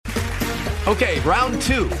Okay, round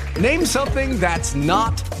two. Name something that's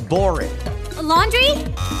not boring. A laundry?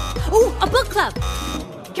 Ooh, a book club.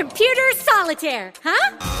 Computer solitaire,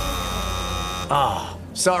 huh? Ah,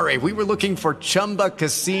 sorry, we were looking for Chumba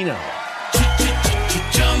Casino.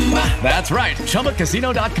 That's right,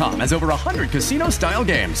 ChumbaCasino.com has over 100 casino-style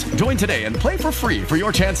games. Join today and play for free for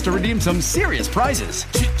your chance to redeem some serious prizes.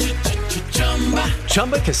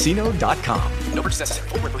 ChumbaCasino.com. No purchase necessary.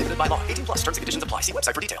 Void where prohibited by law. 18+ terms and conditions apply. See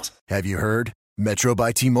website for details. Have you heard? Metro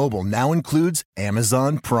by T-Mobile now includes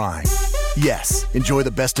Amazon Prime. Yes, enjoy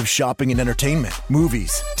the best of shopping and entertainment,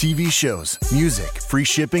 movies, TV shows, music, free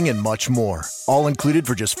shipping, and much more. All included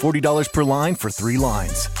for just $40 per line for 3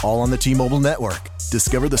 lines. All on the T-Mobile network.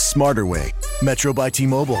 Discover the smarter way. Metro by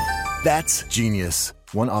T-Mobile. That's genius.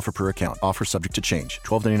 One offer per account. Offer subject to change.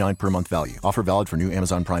 $12.99 per month value. Offer valid for new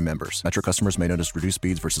Amazon Prime members. Metro customers may notice reduced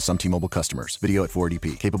speeds versus some T-Mobile customers. Video at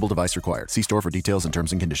 480p. Capable device required. See store for details and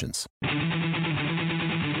terms and conditions.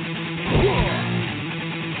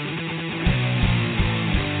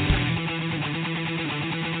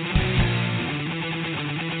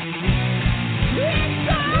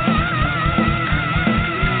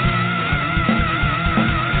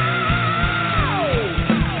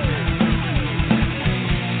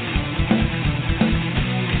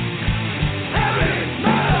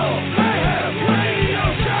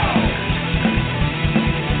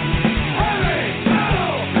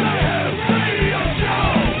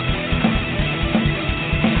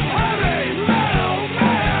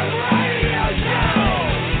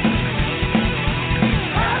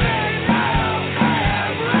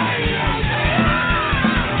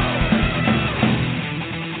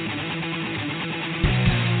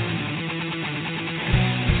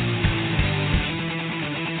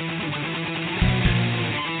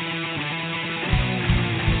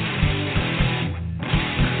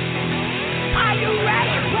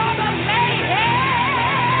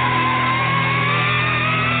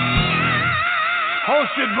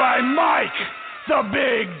 Hosted by Mike, the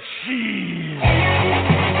Big Cheese.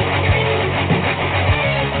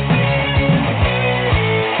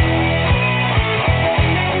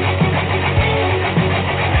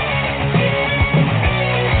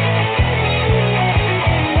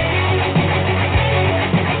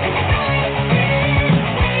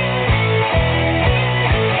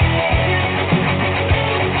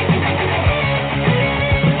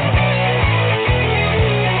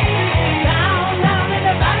 Down in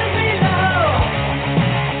the valley below,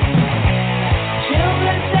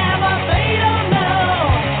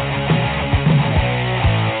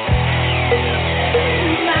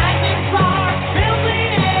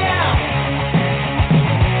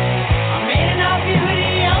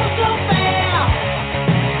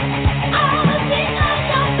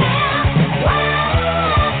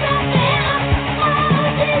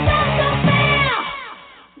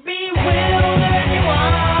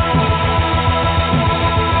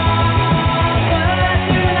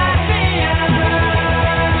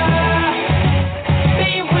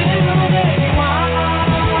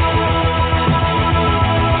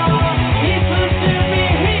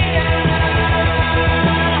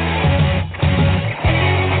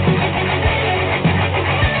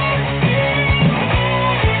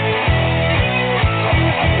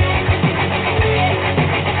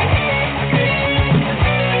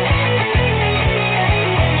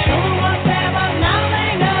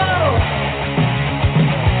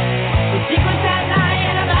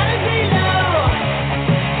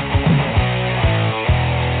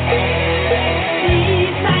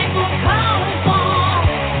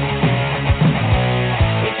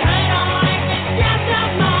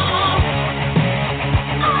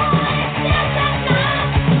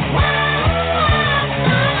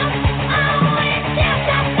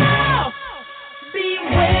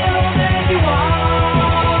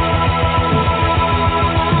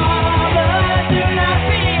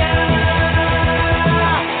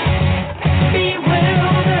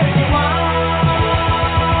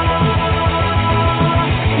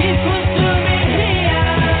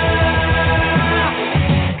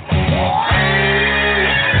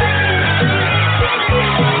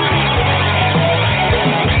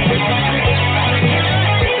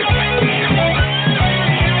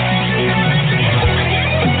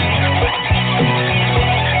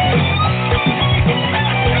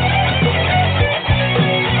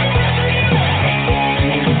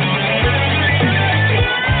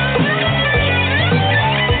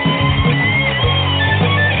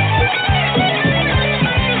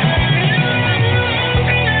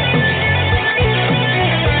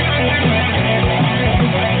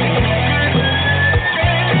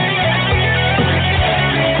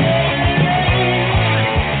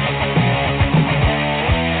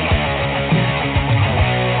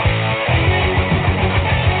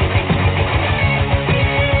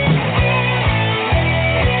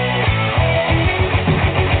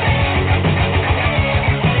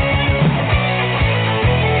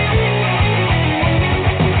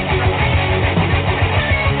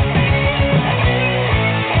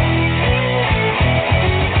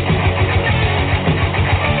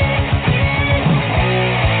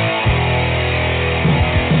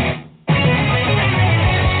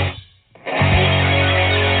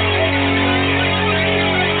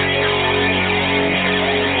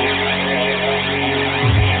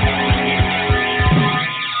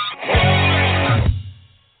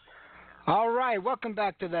 All right, welcome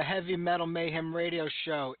back to the Heavy Metal Mayhem Radio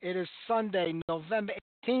Show. It is Sunday, November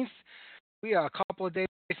 18th. We are a couple of days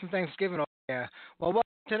from Thanksgiving over there. Well, welcome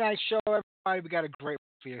to tonight's show, everybody. We got a great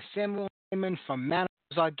one for you. Samuel Nyman from Manimal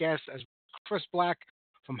is our guest, as Chris Black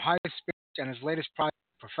from Higher Speech and his latest project,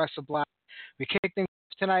 Professor Black. We kick things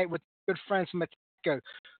off tonight with good friends from Metallica,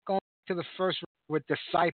 going to the first with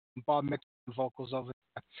Disciple and Bob Mitchell vocals over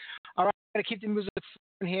there. All right, got to keep the music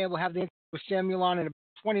in here. We'll have the interview with Samuel on in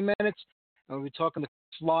about 20 minutes. And we'll be talking to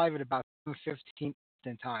Chris live at about 7:15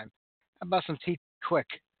 Eastern Time. How about some tea quick?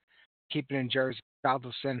 Keep it in Jersey. South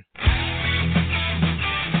of Sin. Trying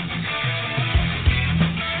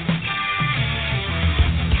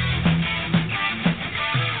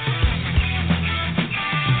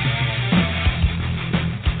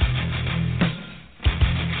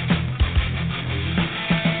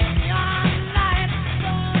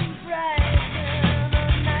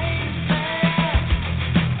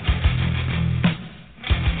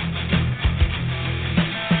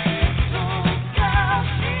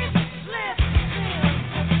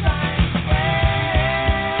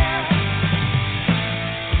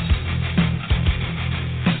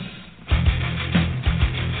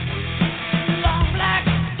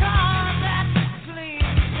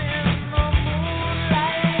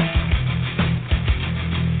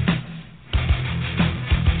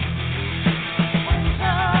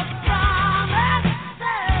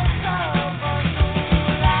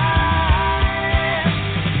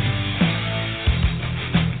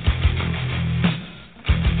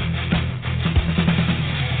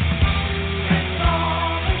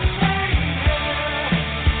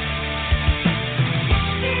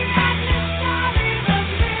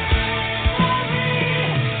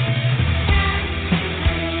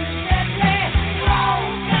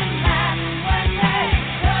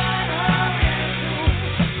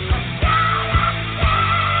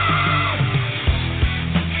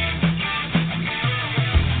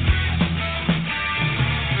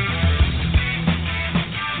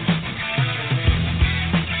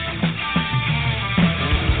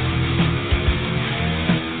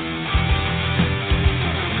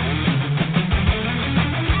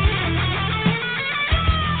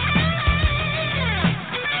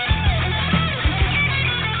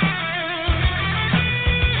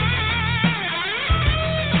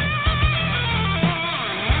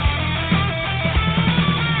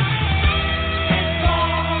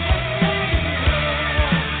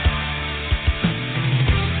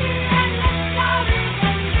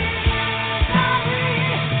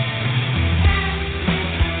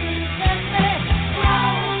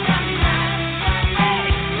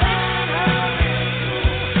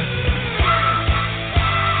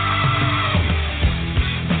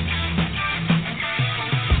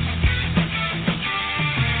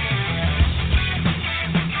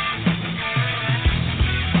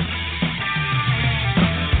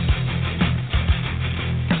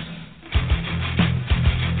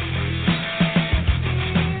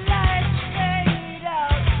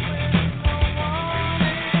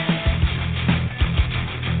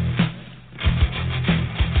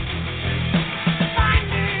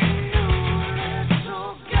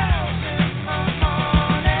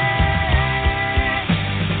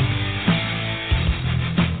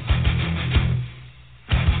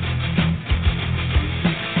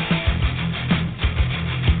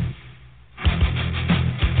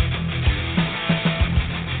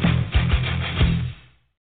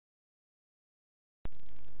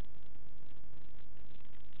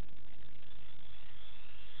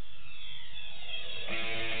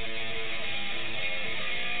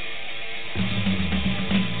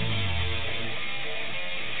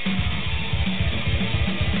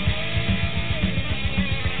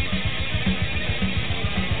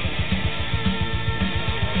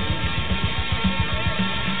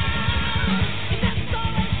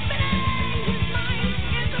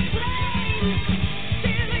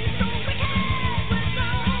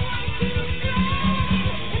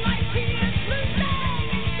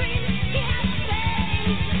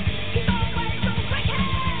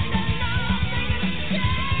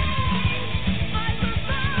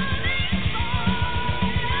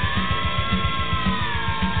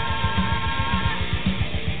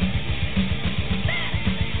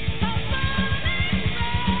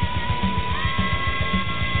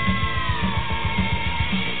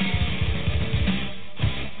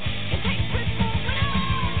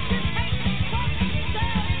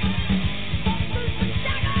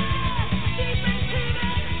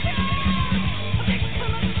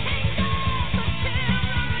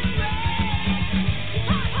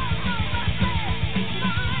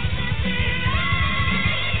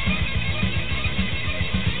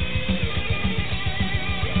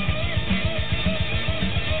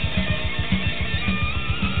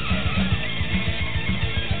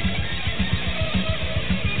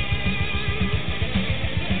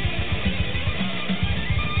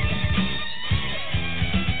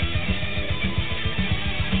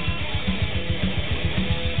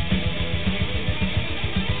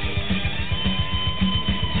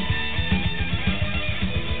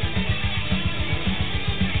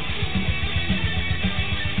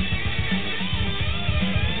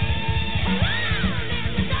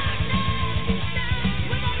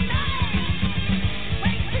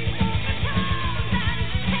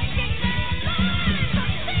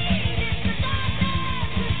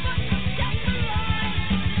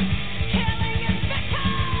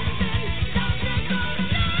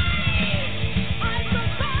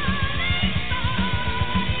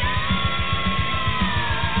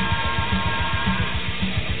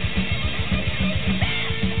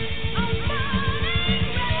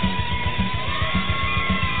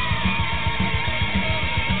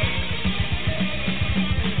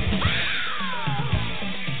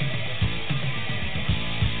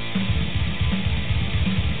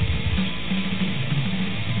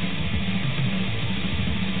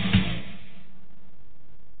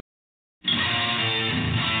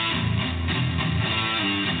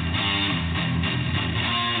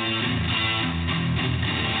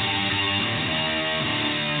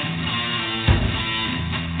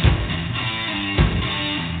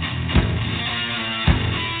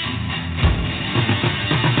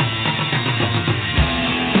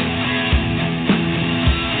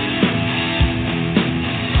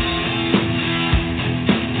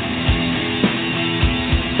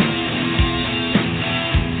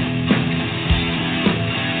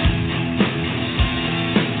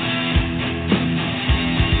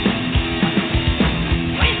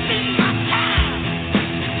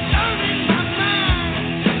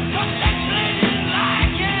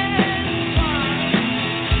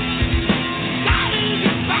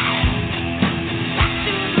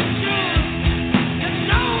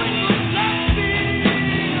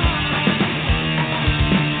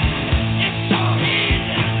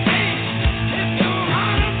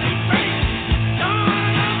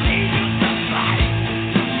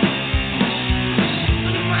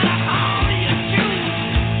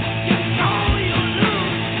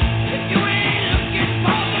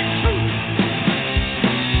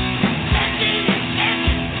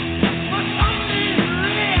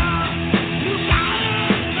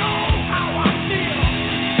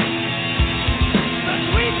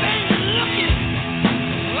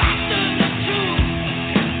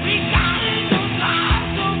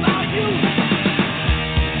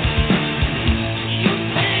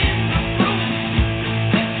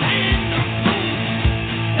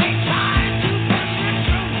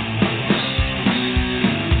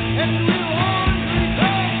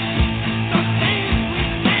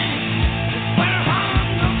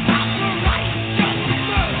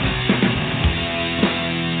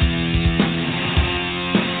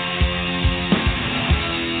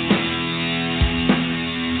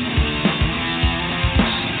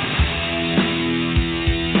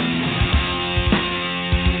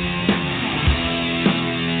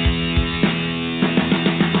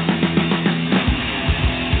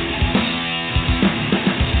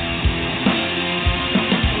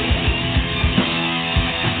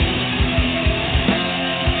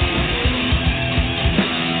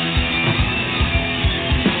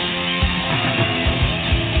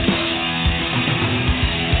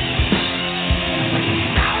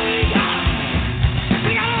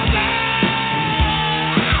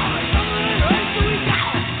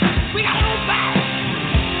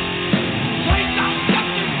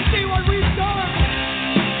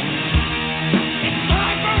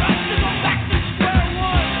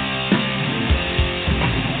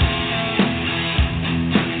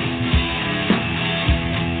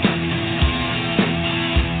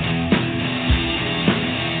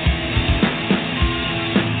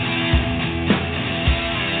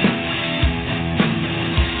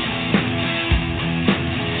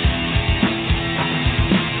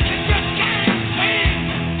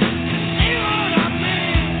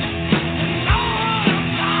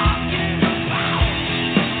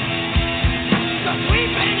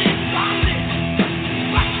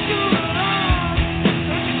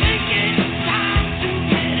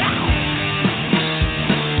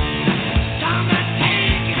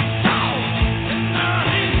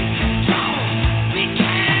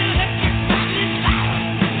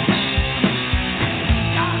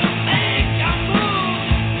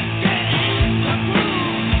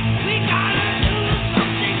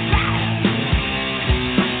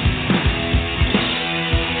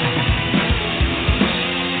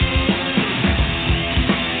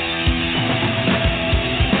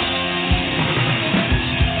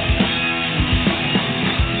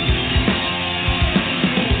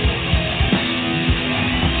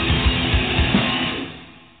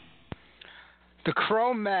The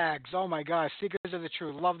Cro-Mags, oh my gosh, Seekers of the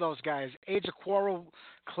Truth, love those guys. Age of Quarrel,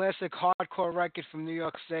 classic hardcore record from New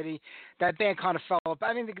York City. That band kind of fell up.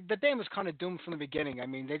 I mean, the band was kind of doomed from the beginning. I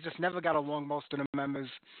mean, they just never got along, most of the members.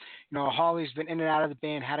 You know, Harley's been in and out of the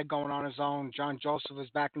band, had it going on his own. John Joseph was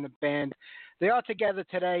back in the band. They are together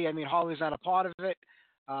today. I mean, Harley's not a part of it,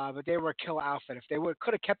 but they were a killer outfit. If they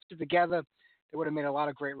could have kept it together, they would have made a lot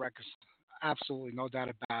of great records. Absolutely, no doubt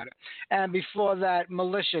about it. And before that,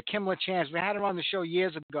 Militia, Kim LaChance. We had her on the show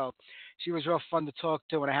years ago. She was real fun to talk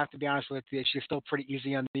to, and I have to be honest with you, she's still pretty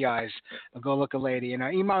easy on the eyes. A go-looking lady. And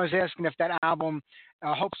Iman was asking if that album,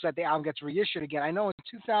 hopes that the album gets reissued again. I know in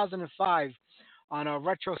 2005, on a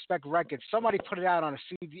Retrospect Records, somebody put it out on a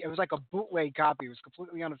CD. It was like a bootleg copy. It was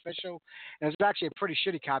completely unofficial, and it was actually a pretty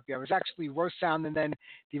shitty copy. It was actually worse sounding than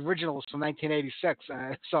the originals from 1986.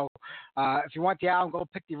 So if you want the album, go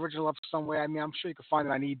pick the original up somewhere. I mean, I'm sure you can find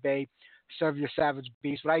it on eBay. Serve Your Savage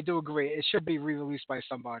Beast. But I do agree, it should be re-released by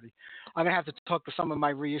somebody. I'm going to have to talk to some of my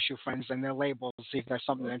reissue friends and their labels to see if there's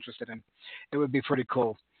something they're interested in. It would be pretty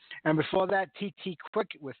cool. And before that, T.T. Quick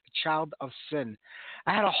with Child of Sin.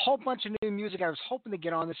 I had a whole bunch of new music I was hoping to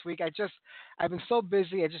get on this week. I've been so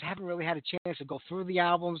busy, I just haven't really had a chance to go through the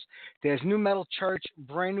albums. There's New Metal Church,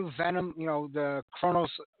 brand new Venom, you know, the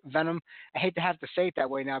Kronos Venom. I hate to have to say it that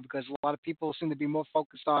way now because a lot of people seem to be more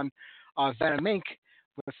focused on Venom Inc.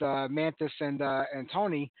 with Mantis and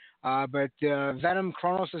Tony. But Venom,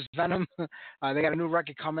 Kronos is Venom. They got a new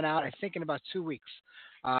record coming out, I think, in about 2 weeks.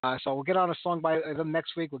 So we'll get on a song by them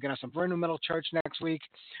next week. We'll get on some brand new Metal Church next week.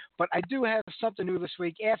 But I do have something new this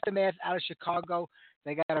week. Aftermath out of Chicago.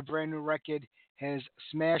 They got a brand new record. Has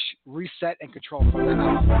Smash, Reset, and Control from that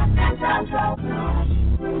album.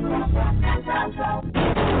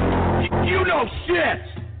 You know shit!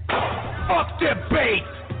 Fuck debate!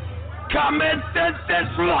 Common sense is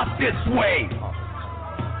lost its way!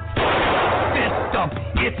 System,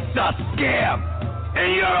 it's a scam!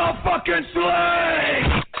 And you're a fucking slave!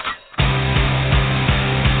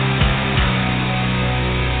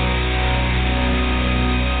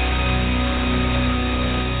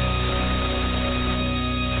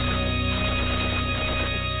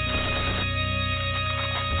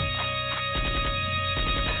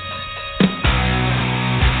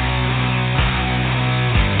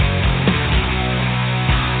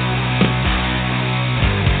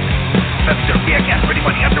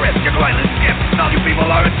 All you people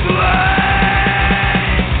are enslaved.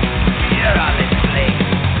 You're all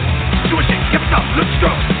enslaved. Doing shit, give us up, look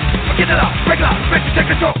strong. Forget it out, break it out, make you take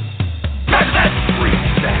control. Imagine that,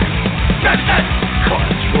 reset. Imagine that,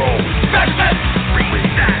 control. Imagine that,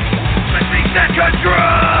 reset. Let's reset control.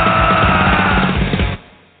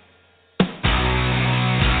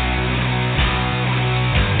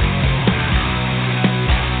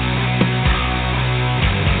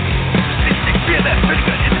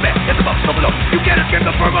 You can't escape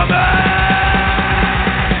the firmament.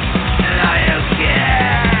 Now you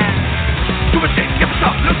can. Do a shit, give us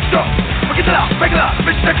up, look strong. Forget it out, break it out,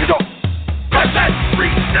 bitch, take control. Bash that,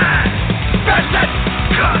 reset. Bash that,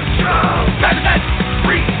 control. Bash that,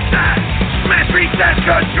 reset. Smash, reset,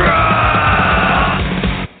 control.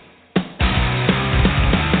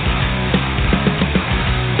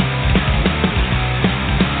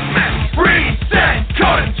 Smash, reset,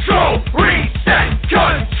 control. Reset,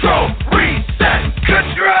 control.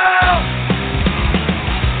 Control!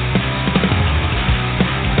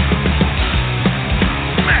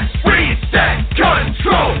 Smash! Reset!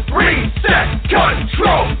 Control! Reset!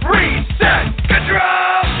 Control! Reset!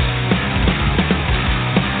 Control!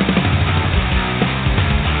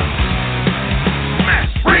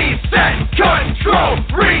 Smash! Reset! Control!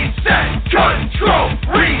 Reset! Control!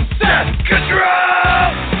 Reset! Control!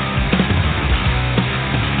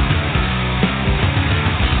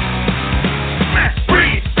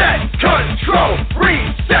 Control, reset, control,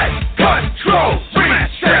 reset, control,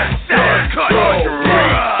 reset, control,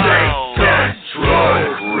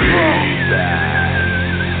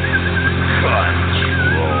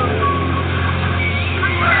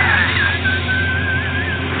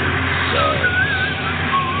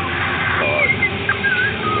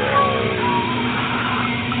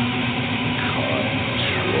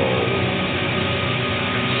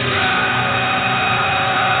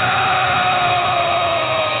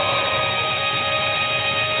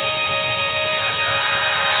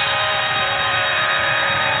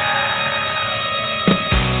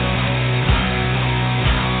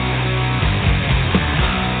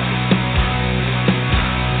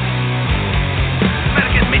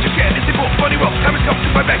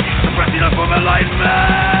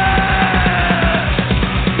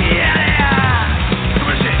 Yeah. Do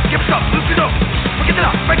a shit, give us up, lose it up. Forget it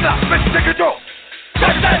out, break it out, let's take control.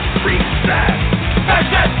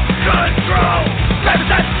 control.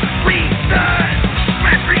 Represent reason.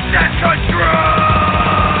 Represent control.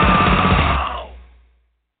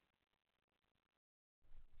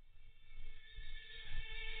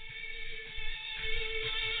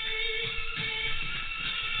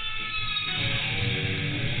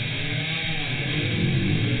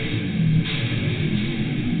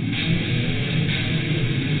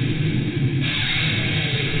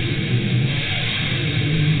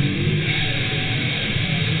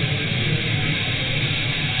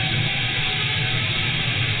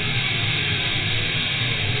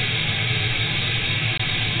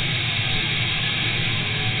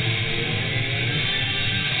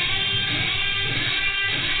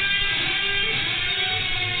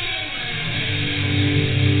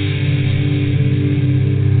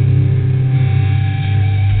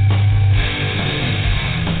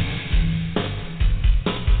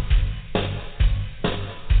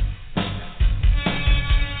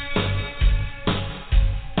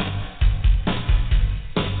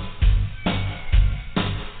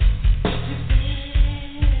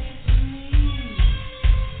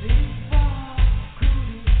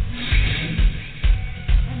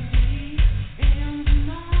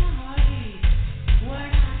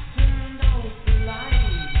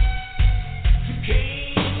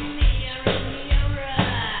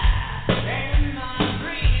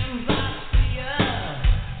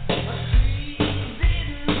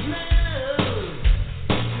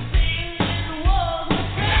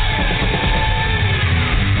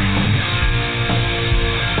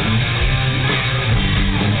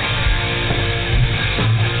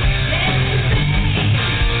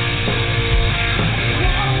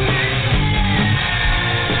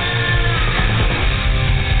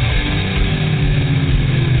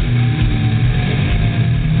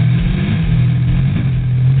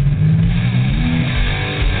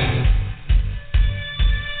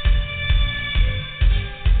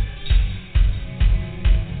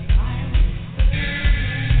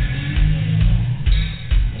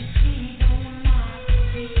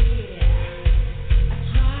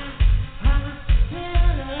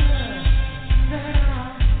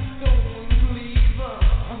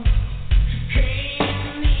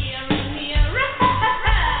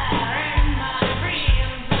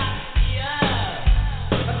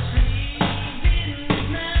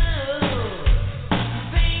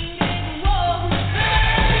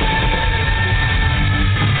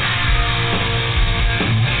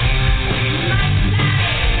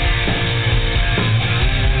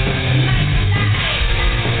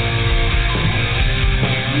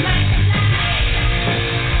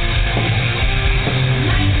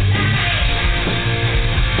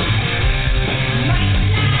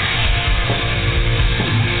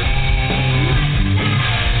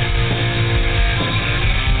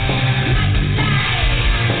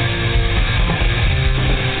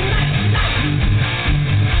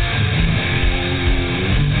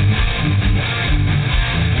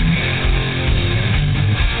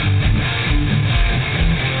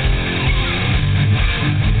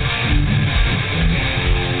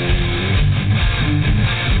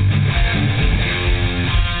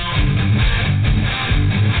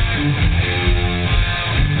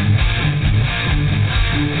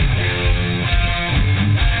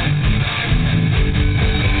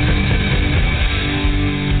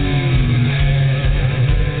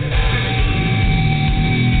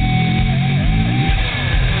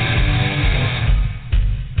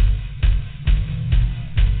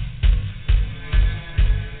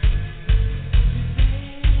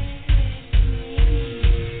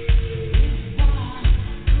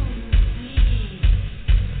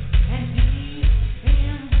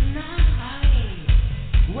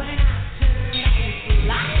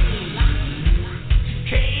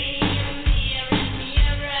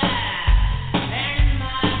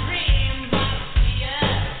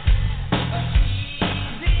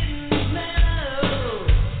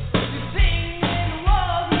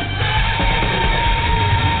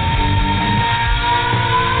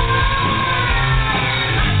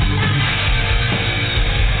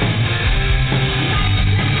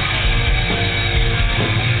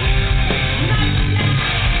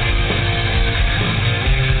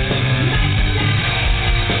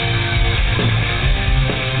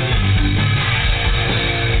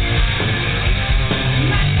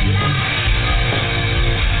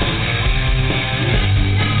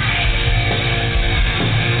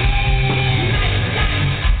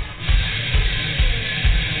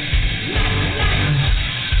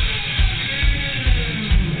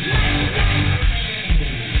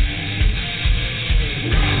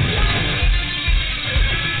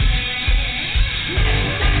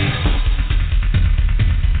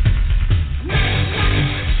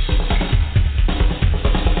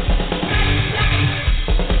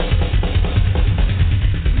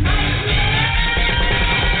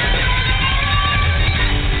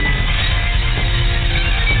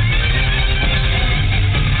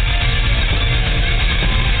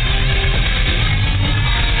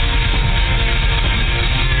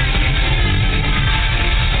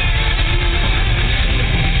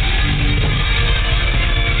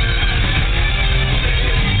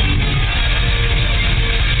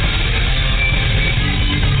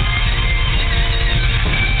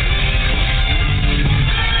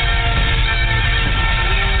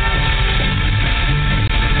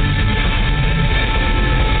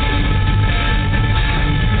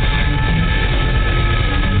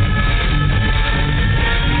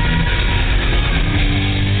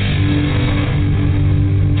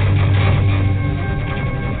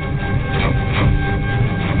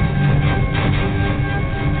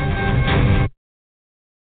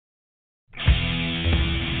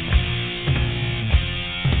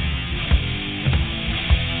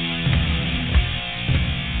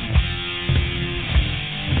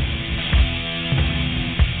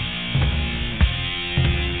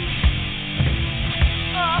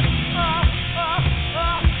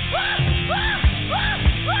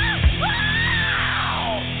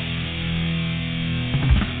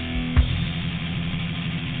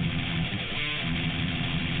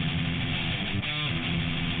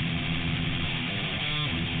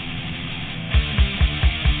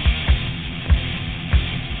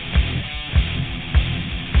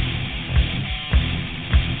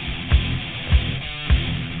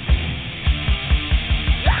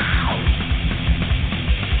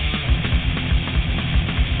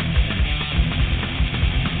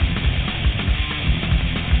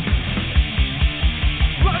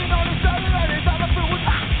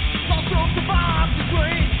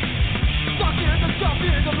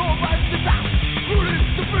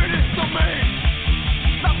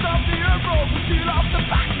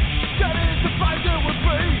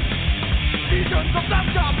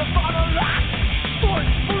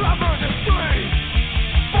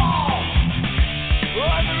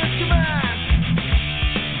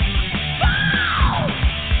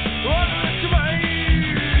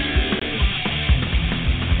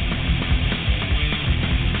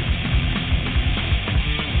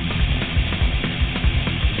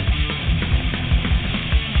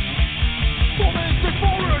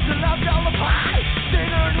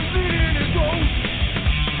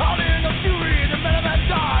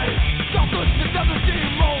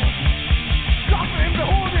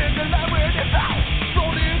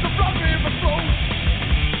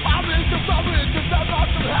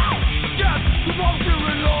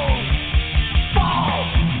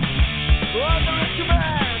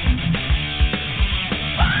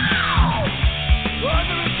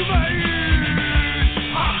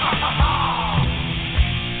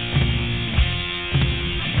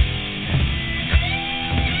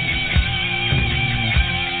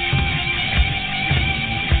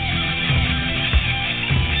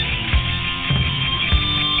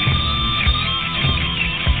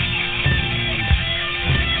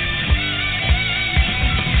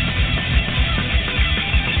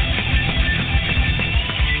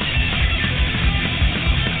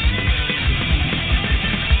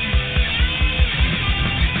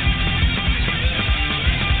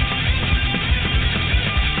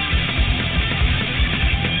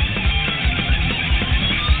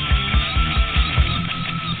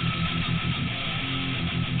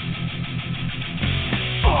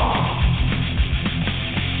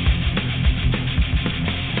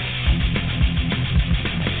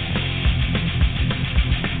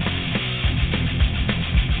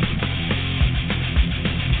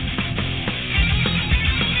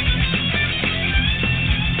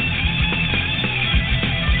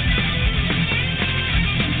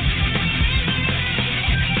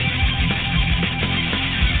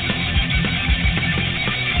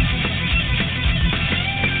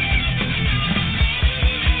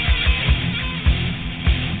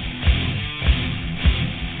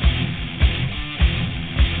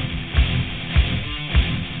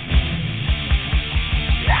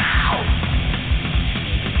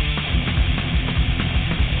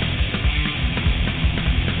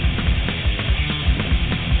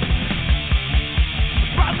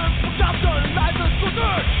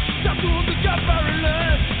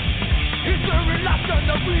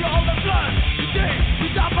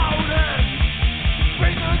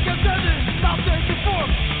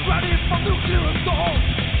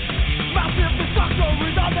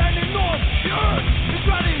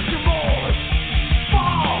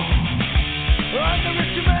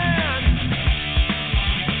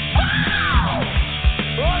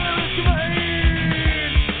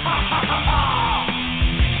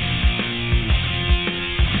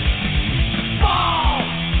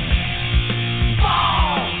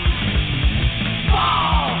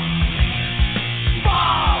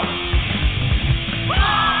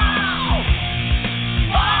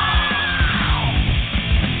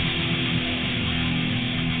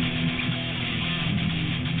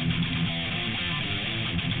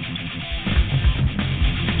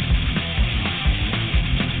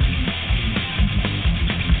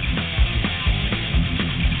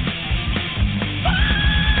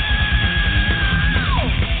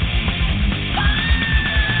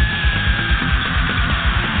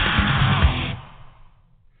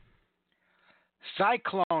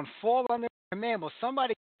 Cyclone, Fall Under Command. Will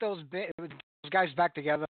somebody get those guys back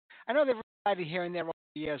together? I know they've resided here and there over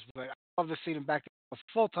the years, but I love to see them back together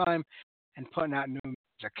full time and putting out new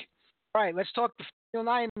music. All right, let's talk to Phil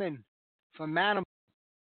Nyman from Manimal.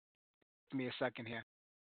 Give me a second here.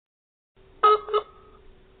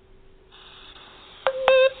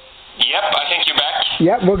 Yep, I think you're back.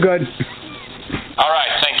 Yep, we're good. All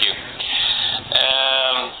right, thank you.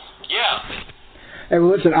 Yeah. Hey,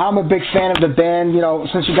 well, listen, I'm a big fan of the band,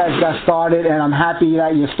 since you guys got started, and I'm happy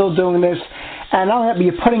that you're still doing this. And not only that, but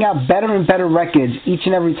you're putting out better and better records each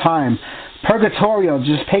and every time. Purgatorio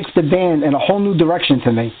just takes the band in a whole new direction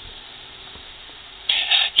to me.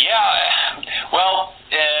 Yeah, well,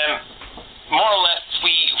 more or less,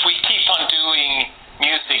 we keep on doing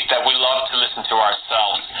music that we love to listen to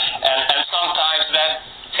ourselves, and sometimes that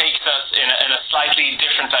takes us in a slightly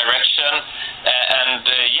different direction,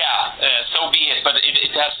 so be it. But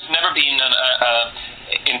it has never been an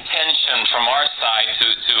intention from our side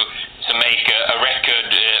to make a record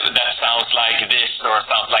that sounds like this or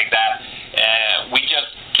sounds like that. We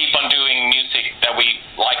just keep on doing music that we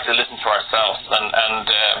like to listen to ourselves,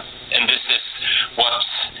 and this is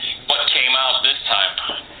what came out this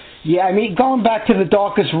time. Yeah, I mean, going back to The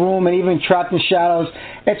Darkest Room and even Trapped in Shadows,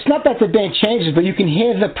 it's not that the band changes, but you can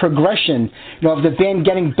hear the progression, of the band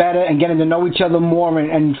getting better and getting to know each other more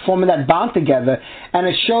and forming that bond together. And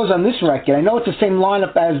it shows on this record. I know it's the same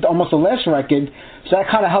lineup as almost the last record, so that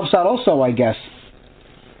kind of helps out also, I guess.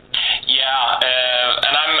 Yeah,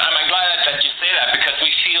 and I'm glad that you say that, because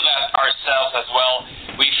we feel that ourselves as well.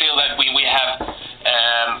 We feel that we have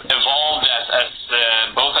evolved as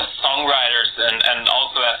both as songwriters and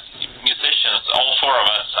also as musicians, all four of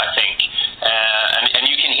us, I think, and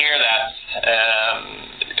you can hear that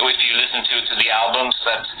if you listen to the albums,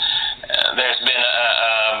 that there's been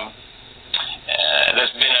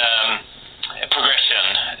a progression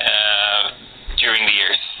during the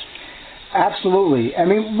years. Absolutely. I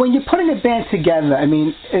mean, when you're putting a band together,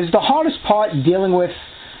 is the hardest part dealing with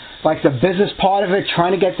like the business part of it,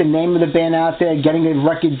 trying to get the name of the band out there, getting a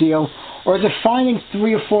record deal, or is it finding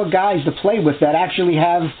 3 or 4 guys to play with that actually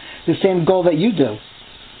have the same goal that you do?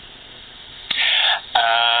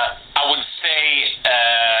 I would say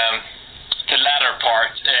the latter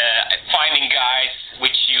part, finding guys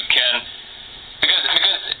which you can, because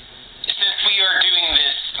since we are doing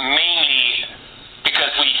this mainly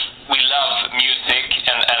because we love music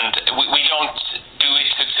and we don't do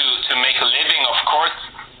it to make a living, of course.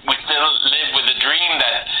 We still live with the dream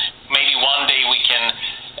that maybe one day we can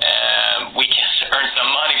earn some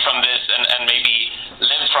money from this and maybe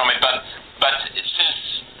live from it. But since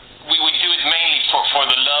we do it mainly for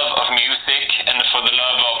the love of music and for the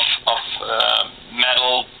love of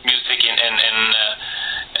metal music in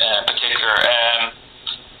particular,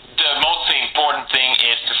 the most important thing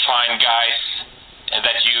is to find guys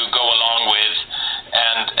that you go along with,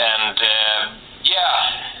 and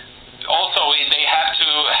also they have to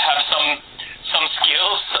have some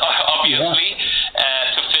skills, obviously,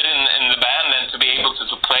 to fit in the band and to be able to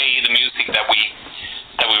play the music that we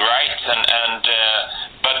write,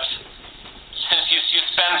 but since you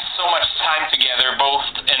spend so much time together, both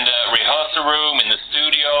in the rehearsal room, in the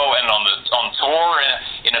studio, and on tour,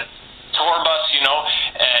 in a tour bus, you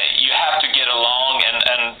have to get along,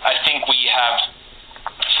 and I think we have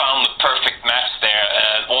found the perfect match there.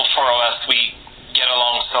 All four of us, we get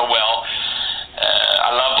along so well.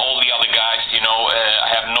 I love all the other guys, I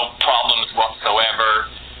have no problems whatsoever,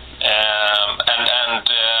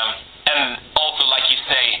 and also, like you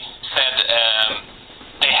said,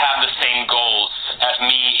 they have the same goals as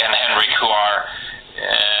me and Henrik, who are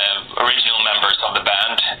original members of the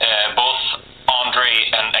band. Both Andre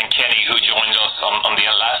and Kenny, who joined us on the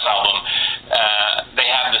last album, they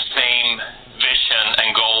have the same vision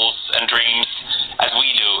and goals and dreams as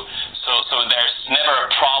we do. So there's never a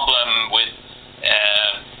problem with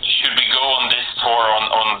should we go on this tour,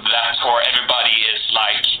 on that tour. Everybody is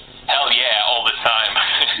like, hell yeah, all the time.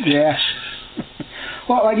 Yeah.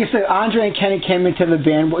 Well, like you said, Andre and Kenny came into the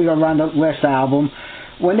band around the last album.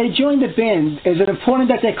 When they joined the band, is it important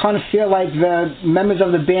that they kind of feel like the members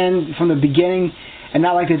of the band from the beginning and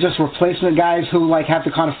not like they're just replacement guys who like have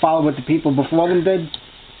to kind of follow what the people before them did?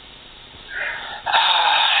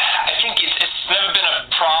 I think it's never been a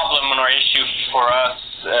problem or issue for us.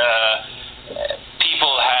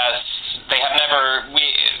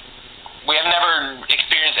 We have never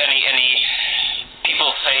experienced any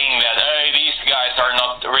people saying that, hey, these guys are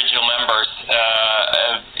not original members.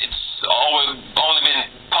 It's only been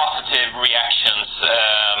positive reactions,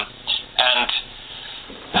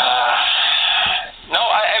 no,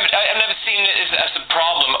 I've never seen it as a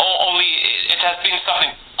problem. Only it has been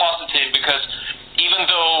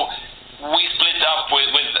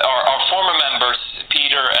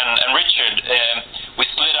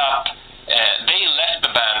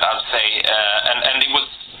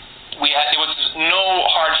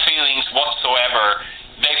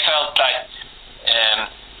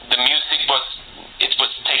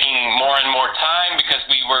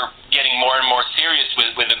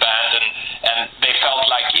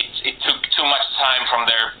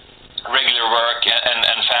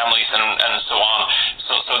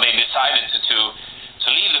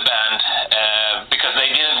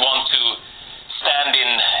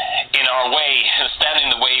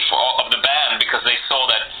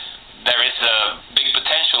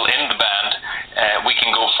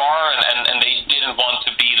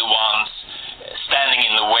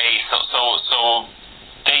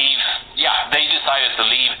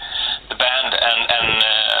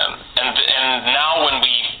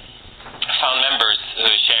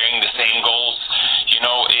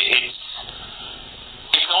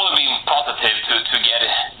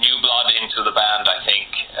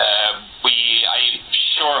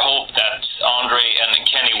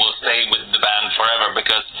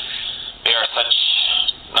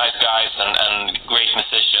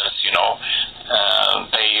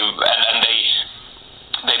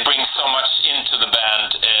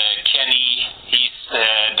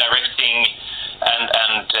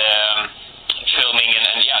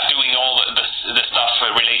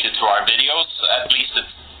released the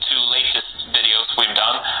 2 latest videos we've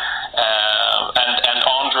done, and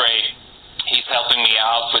Andre, he's helping me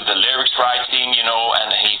out with the lyrics writing,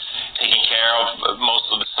 and he's taking care of most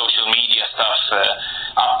of the social media stuff,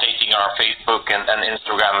 updating our Facebook and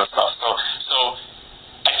Instagram and stuff. So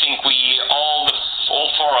I think all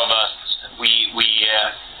 4 of us, we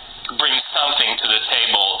bring something to the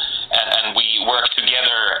table, and we work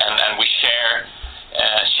together, and we share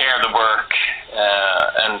the work,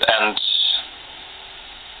 and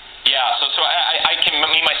yeah. So I can,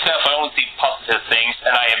 me myself, I only see positive things,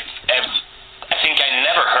 and I think I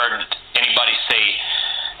never heard anybody say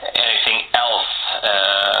anything else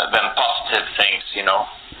than positive things,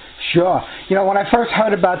 Sure. When I first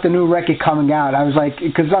heard about the new record coming out, I was like,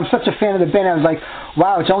 because I'm such a fan of the band, I was like,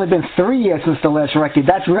 wow, it's only been 3 years since the last record.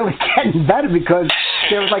 That's really getting better, because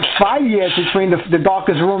there was like 5 years between the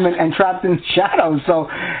Darkest Room and Trapped in Shadows. So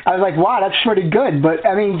I was like, wow, that's pretty good. But,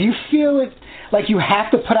 I mean, do you feel it like you have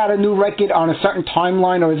to put out a new record on a certain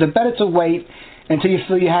timeline, or is it better to wait until you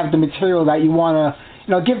feel you have the material that you want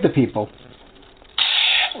to, give to people?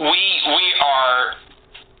 We are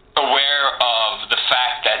aware of the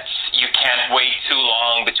fact that you can't wait too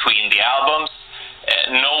long between the albums.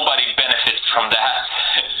 Nobody benefits from that.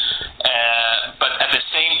 But at the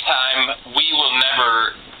same time, we will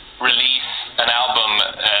never release an album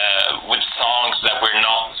with songs that we're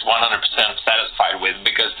not 100% satisfied with,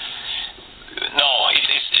 because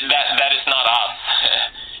that is not us.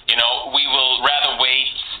 We will rather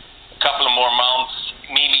wait a couple of more months,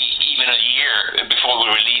 maybe even a year, before we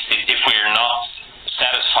release it, if we're not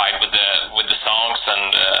satisfied with the songs.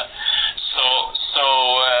 And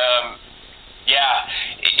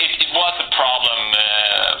it was a problem,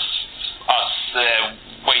 us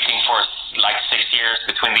waiting for like 6 years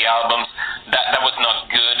between the albums. That was not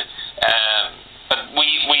good. But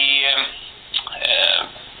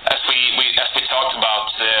as we talked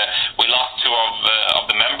about, we lost 2 of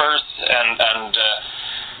the members, and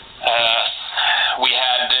we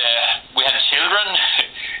had children,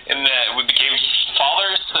 and we became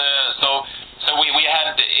fathers. So we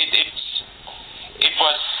had it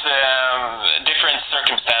was different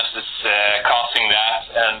circumstances causing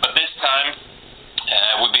that, but this time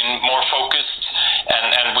we've been more focused,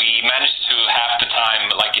 and we managed to half the time,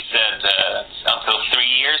 like you said, until 3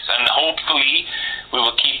 years, and hopefully we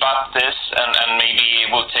will keep up this, and maybe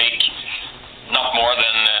it will take not more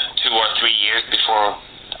than 2 or 3 years before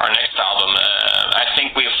our next album. I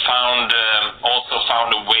think we've also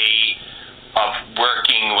found a way of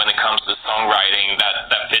working when it comes to songwriting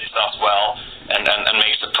that fits us well, and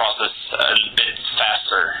makes the process a bit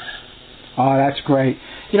faster. Oh, that's great.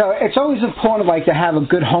 It's always important, to have a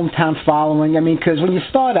good hometown following. I mean, because when you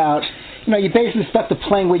start out, you basically stuck to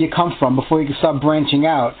playing where you come from before you can start branching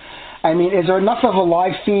out. I mean, is there enough of a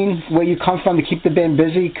live scene where you come from to keep the band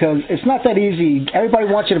busy? Because it's not that easy. Everybody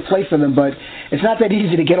wants you to play for them, but it's not that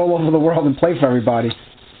easy to get all over the world and play for everybody.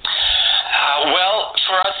 Well,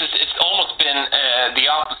 for us, it's almost been the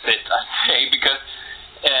opposite, I'd say, because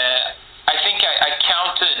I think I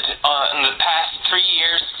counted in the past 3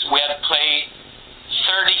 years, we had played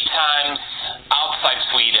 30 times outside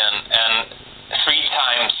Sweden and 3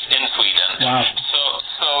 times in Sweden. Wow.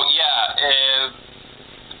 So yeah,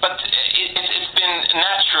 but it's been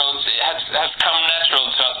natural. It has come natural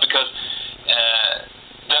to us, because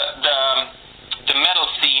the metal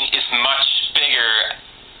scene is much bigger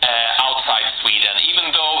outside Sweden. Even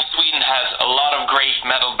though Sweden has a lot of great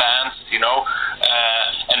metal bands,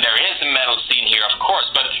 and there is a metal scene here, of course,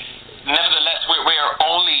 but nevertheless, we are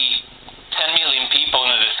only 10 million people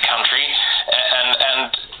in this country, and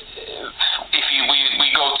if we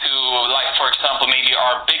go to, like, for example, maybe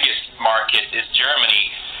our biggest market is Germany.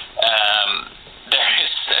 There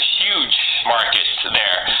is a huge market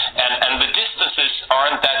there, and the distances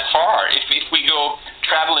aren't that far. If we go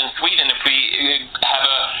travel in Sweden, if we have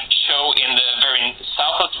a show in the very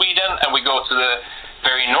south of Sweden and we go to the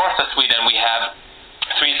very north of Sweden, we have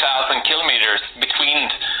 3,000 kilometers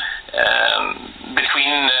between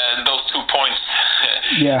those 2 points.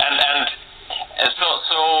 Yeah. And so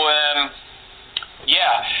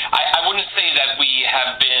yeah, I wouldn't say that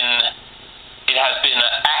it has been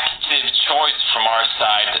an active choice from our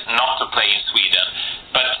side not to play in Sweden,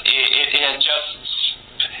 but it just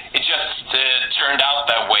turned out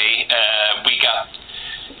that way. We got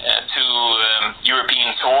 2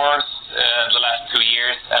 European tours the last 2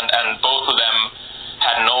 years, and both of them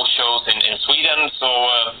had no shows in Sweden. So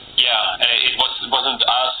yeah, it wasn't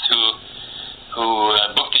us who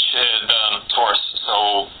booked the tours,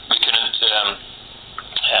 so we couldn't.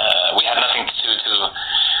 We had nothing to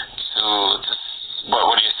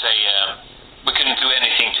what do you say? We couldn't do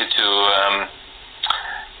anything to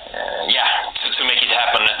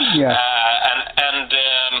Yeah.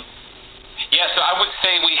 So I would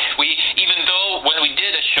say we even though when we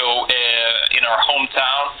did a show in our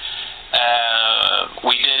hometown,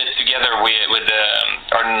 we did it together with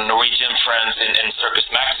our Norwegian friends in Circus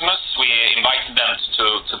Maximus. We invited them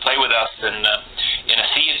to play with us in a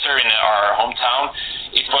theater in our hometown.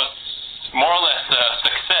 It was more or less a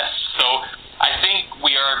success. So I think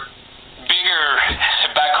we are bigger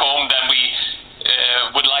back home than we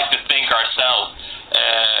would like to think ourselves.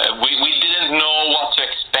 We didn't know what to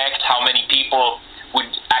expect, how many people would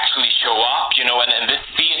actually show up, and this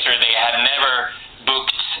theater, they had never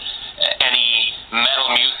booked any metal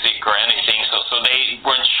music or anything, so they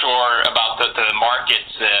weren't sure about the market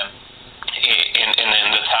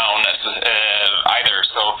in the town either.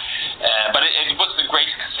 So, but it was a great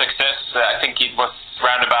success. I think it was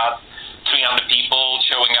around about 300 people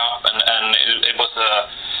showing up, and it was a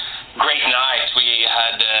great night. We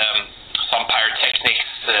had some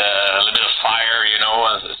pyrotechnics, a little bit of fire,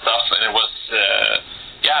 and stuff, and it was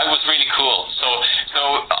it was really cool. So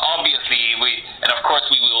obviously and of course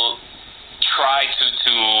we will try to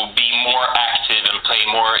be more active and play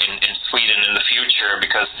more in Sweden in the future,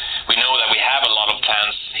 because we know that we have a lot of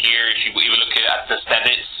plans here. If you look at the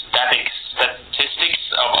statistics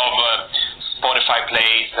of Spotify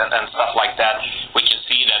plays and stuff like that, we can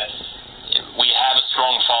see that we have a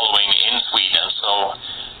strong following in Sweden. So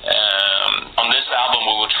on this album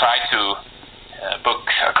we will try to book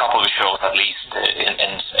a couple of shows at least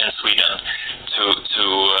in Sweden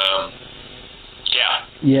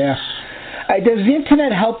Yeah. Does the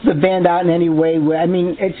internet help the band out in any way? I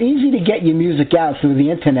mean, it's easy to get your music out through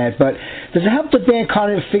the internet, but does it help the band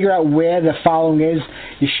kind of figure out where the following is?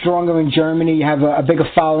 You're stronger in Germany, you have a bigger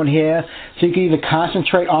following here, so you can either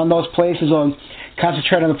concentrate on those places or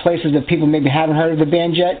concentrate on the places that people maybe haven't heard of the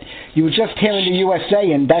band yet. You were just here in the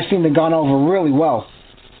USA, and that seemed to have gone over really well.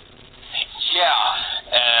 Yeah,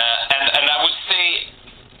 and I would say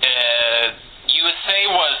USA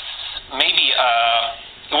was maybe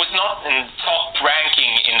it was not in top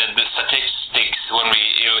ranking in the statistics when we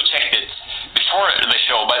checked it before the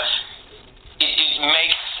show, but it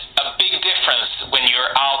makes a big difference when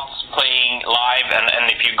you're out playing live,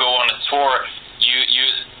 and if you go on a tour, you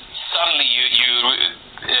suddenly you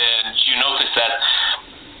notice that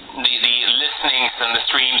the listenings and the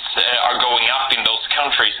streams are going up in those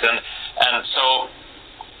countries, and so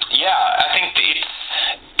I think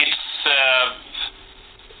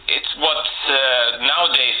it's what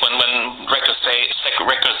nowadays when record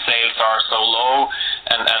sales are so low,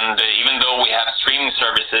 and even though we have streaming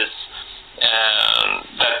services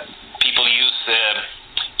that people use,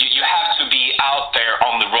 you have to be out there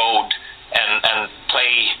on the road and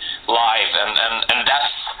play live, and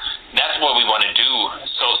that's what we want to do.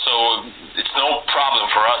 So it's no problem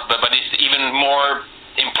for us, but it's even more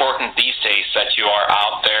important these days that you are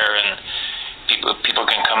out there and people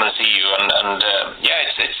can come and see you, and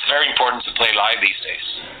it's very important to play live these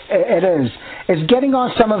days. It is. Is getting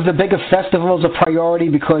on some of the bigger festivals a priority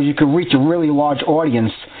because you can reach a really large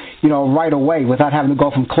audience, right away without having to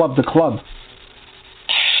go from club to club?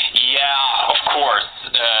 Yeah, of course.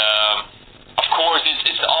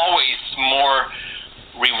 It's always more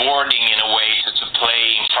rewarding in a way to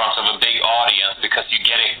play in front of a big audience, because you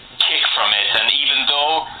get a kick from it, and even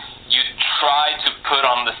though you try to put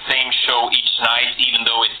on the same show each night, even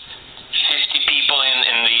though it's 50 people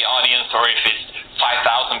in the audience, or if it's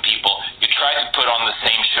 5,000 people, you try to put on the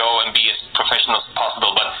same show and be as professional as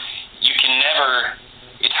possible, but you can never,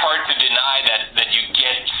 it's hard to deny that you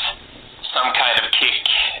get some kind of kick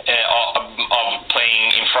of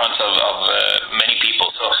playing in front of many people.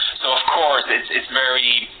 So of course it's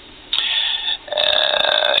very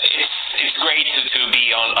it's great to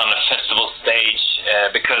be on a festival stage,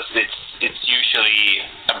 because it's usually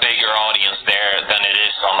a bigger audience there than it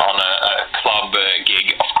is on a club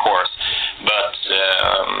gig, of course. But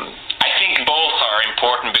I think both are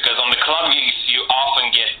important, because on the club gigs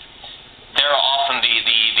there are often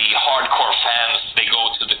the hardcore fans. They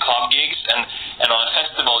go to the club gigs, and on a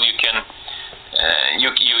festival you can you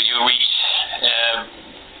reach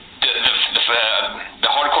the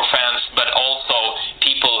hardcore fans, but also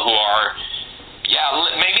people who are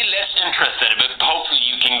maybe less interested, but hopefully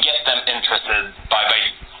you can get them interested by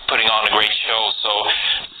putting on a great show. So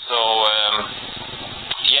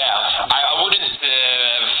I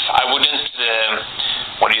wouldn't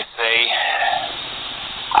what do you say?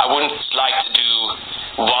 I wouldn't like to do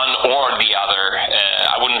one or the other.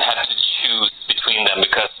 I wouldn't have to choose between them,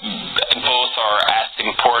 because both are as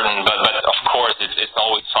important. But of course, it's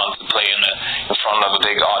always fun to play in front of a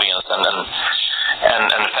big audience, and the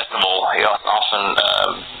festival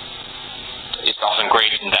is often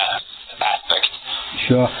great in that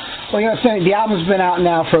Sure. Well, Sammy, the album's been out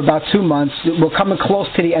now for about 2 months. We're coming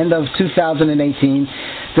close to the end of 2018.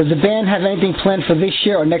 Does the band have anything planned for this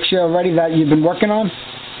year or next year already that you've been working on?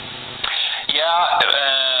 Yeah,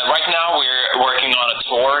 right now we're working on a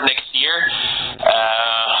tour next year.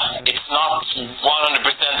 It's not 100%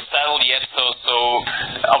 settled yet, so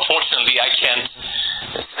unfortunately I can't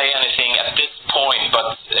say anything at this point,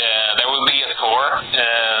 but there will be a tour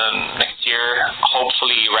next year,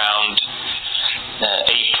 hopefully around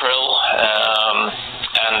April,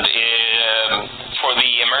 and for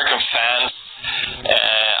the American fans,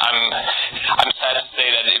 I'm sad to say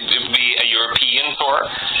that it will be a European tour,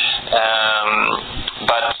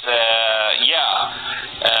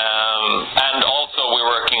 and also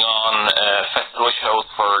we're working on festival shows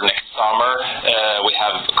for next summer. We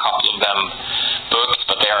have a couple of them booked,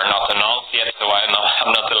 but they are not announced yet, so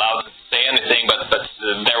I'm not allowed to say anything, but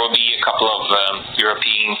there will be a couple of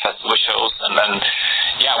European festival shows, and then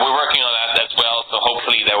we're working on that as well, so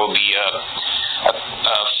hopefully there will be a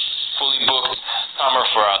fully booked summer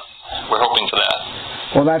for us. We're hoping for that.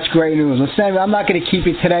 Well, that's great news. Well, Sammy, I'm not going to keep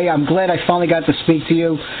you today. I'm glad I finally got to speak to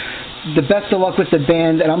you. The best of luck with the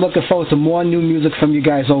band, and I'm looking forward to more new music from you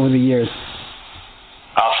guys over the years.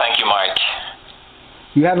 Oh, thank you, Mike.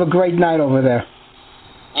 You have a great night over there.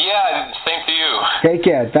 Yeah, same to you. Take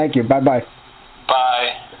care. Thank you. Bye-bye.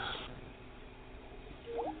 Bye.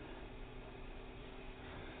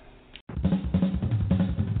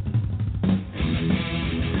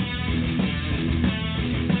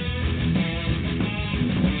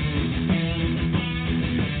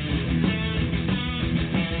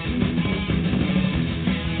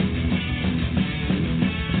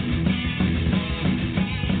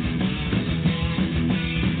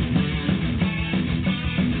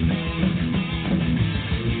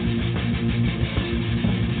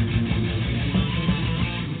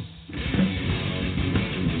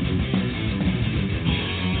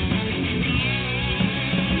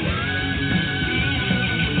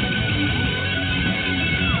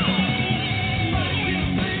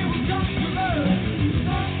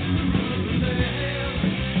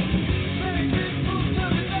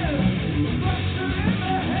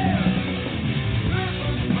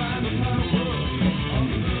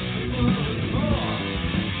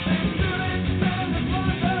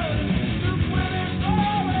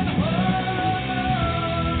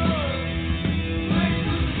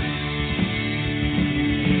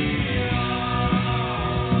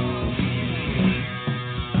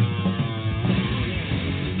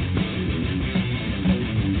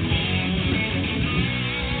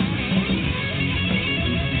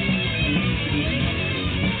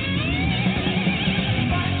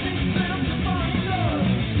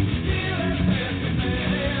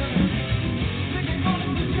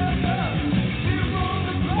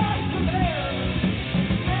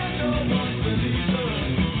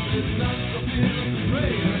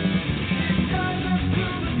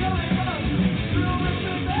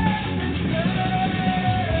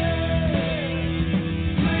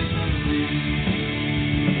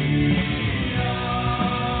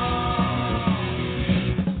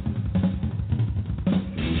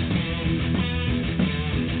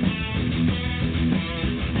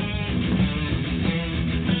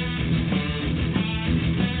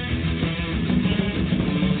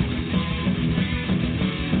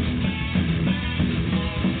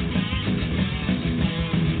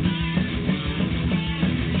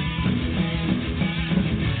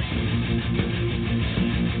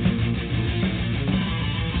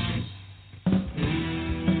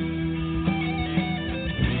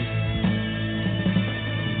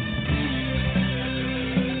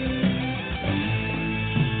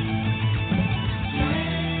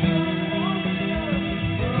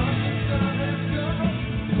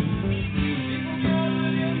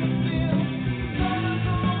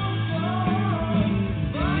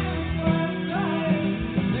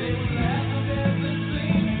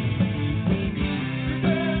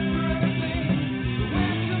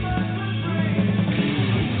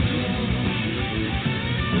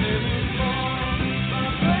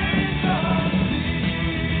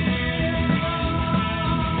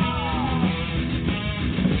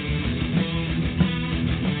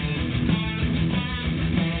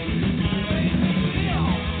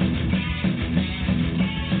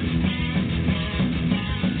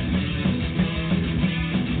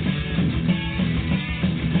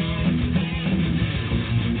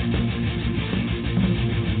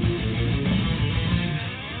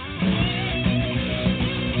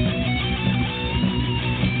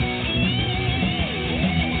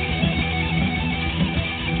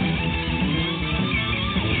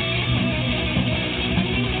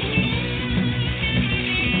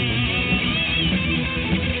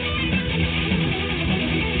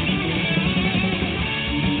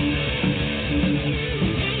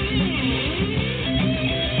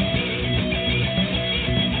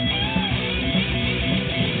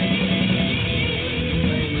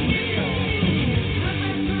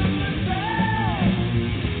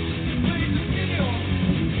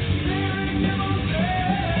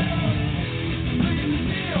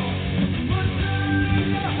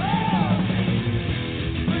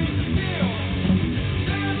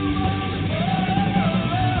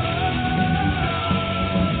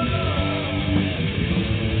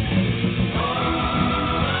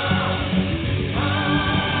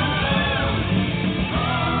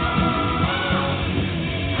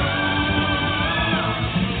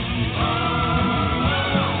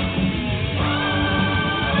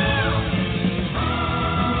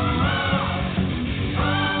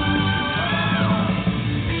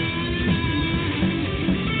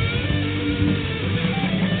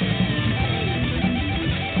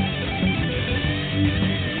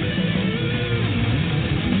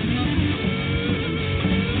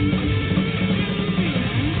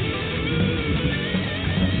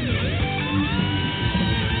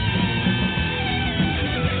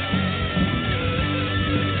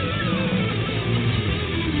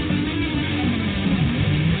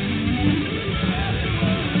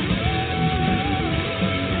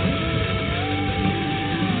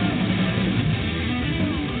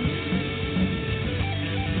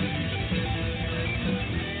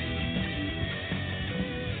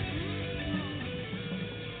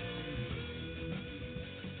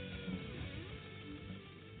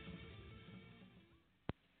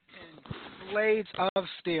 Blades of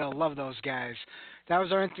Steel. Love those guys. That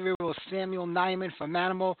was our interview with Samuel Nyman from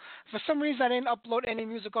Manimal. For some reason, I didn't upload any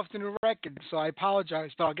music off the new record, so I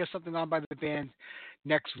apologize, but I'll get something on by the band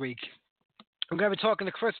next week. We're going to be talking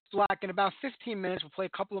to Chris Black in about 15 minutes. We'll play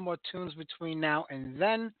a couple of more tunes between now and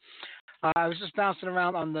then. I was just bouncing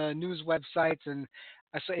around on the news websites, and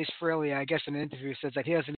I saw Ace Frehley, I guess in an interview, says that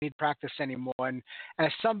he doesn't need practice anymore. And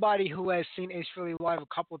as somebody who has seen Ace Frehley live a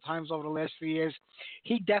couple of times over the last few years,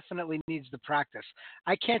 he definitely needs the practice.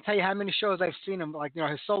 I can't tell you how many shows I've seen him, like,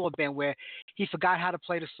 his solo band, where he forgot how to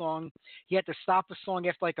play the song. He had to stop the song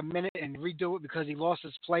after like a minute and redo it because he lost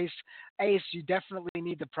his place. Ace, you definitely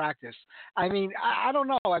need the practice. I mean, I don't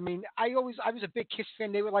know. I mean, I was a big Kiss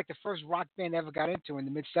fan. They were like the first rock band I ever got into in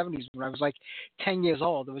the mid-'70s when I was like 10 years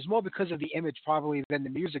old. It was more because of the image probably than the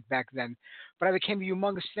music back then, but I became a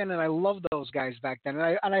humongous fan, and I loved those guys back then,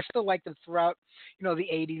 and I still liked them throughout, the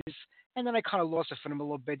 80s, and then I kind of lost it for them a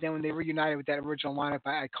little bit. Then when they reunited with that original lineup,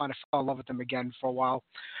 I kind of fell in love with them again for a while.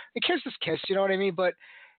 And Kiss is Kiss, you know what I mean? But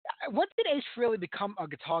when did Ace really become a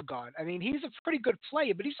guitar god? I mean, he's a pretty good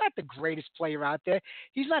player, but he's not the greatest player out there.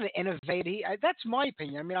 He's not an innovator. That's my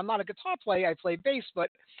opinion. I mean, I'm not a guitar player. I play bass, but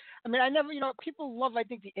I mean, I never, people love, I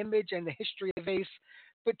think, the image and the history of Ace.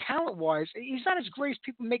 But talent-wise, he's not as great as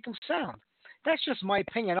people make him sound. That's just my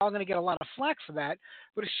opinion. I'm going to get a lot of flack for that,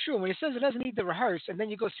 but it's true. When he says it doesn't need to rehearse, and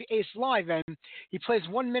then you go see Ace live, and he plays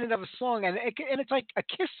 1 minute of a song, and it's like a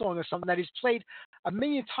Kiss song or something that he's played a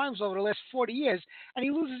million times over the last 40 years, and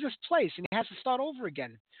he loses his place, and he has to start over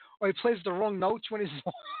again. Or he plays the wrong notes when he's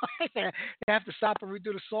live. They have to stop and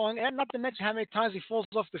redo the song. And not to mention how many times he falls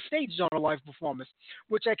off the stage on a live performance,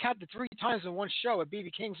 which I counted 3 times in one show at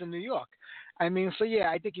B.B. King's in New York. I mean, so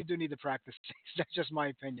yeah, I think you do need to practice. That's just my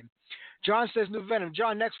opinion. John says New Venom.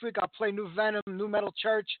 John, next week I'll play New Venom, New Metal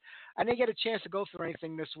Church. I didn't get a chance to go through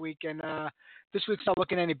anything this week, and this week's not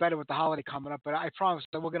looking any better with the holiday coming up, but I promise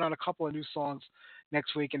that we'll get on a couple of new songs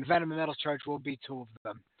next week, and Venom and Metal Church will be 2 of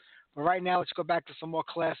them. But right now, let's go back to some more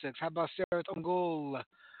classics. How about Sarah Tungul,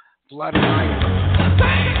 Blood and Iron?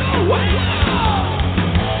 Take away now!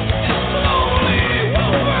 It's slowly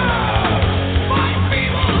over!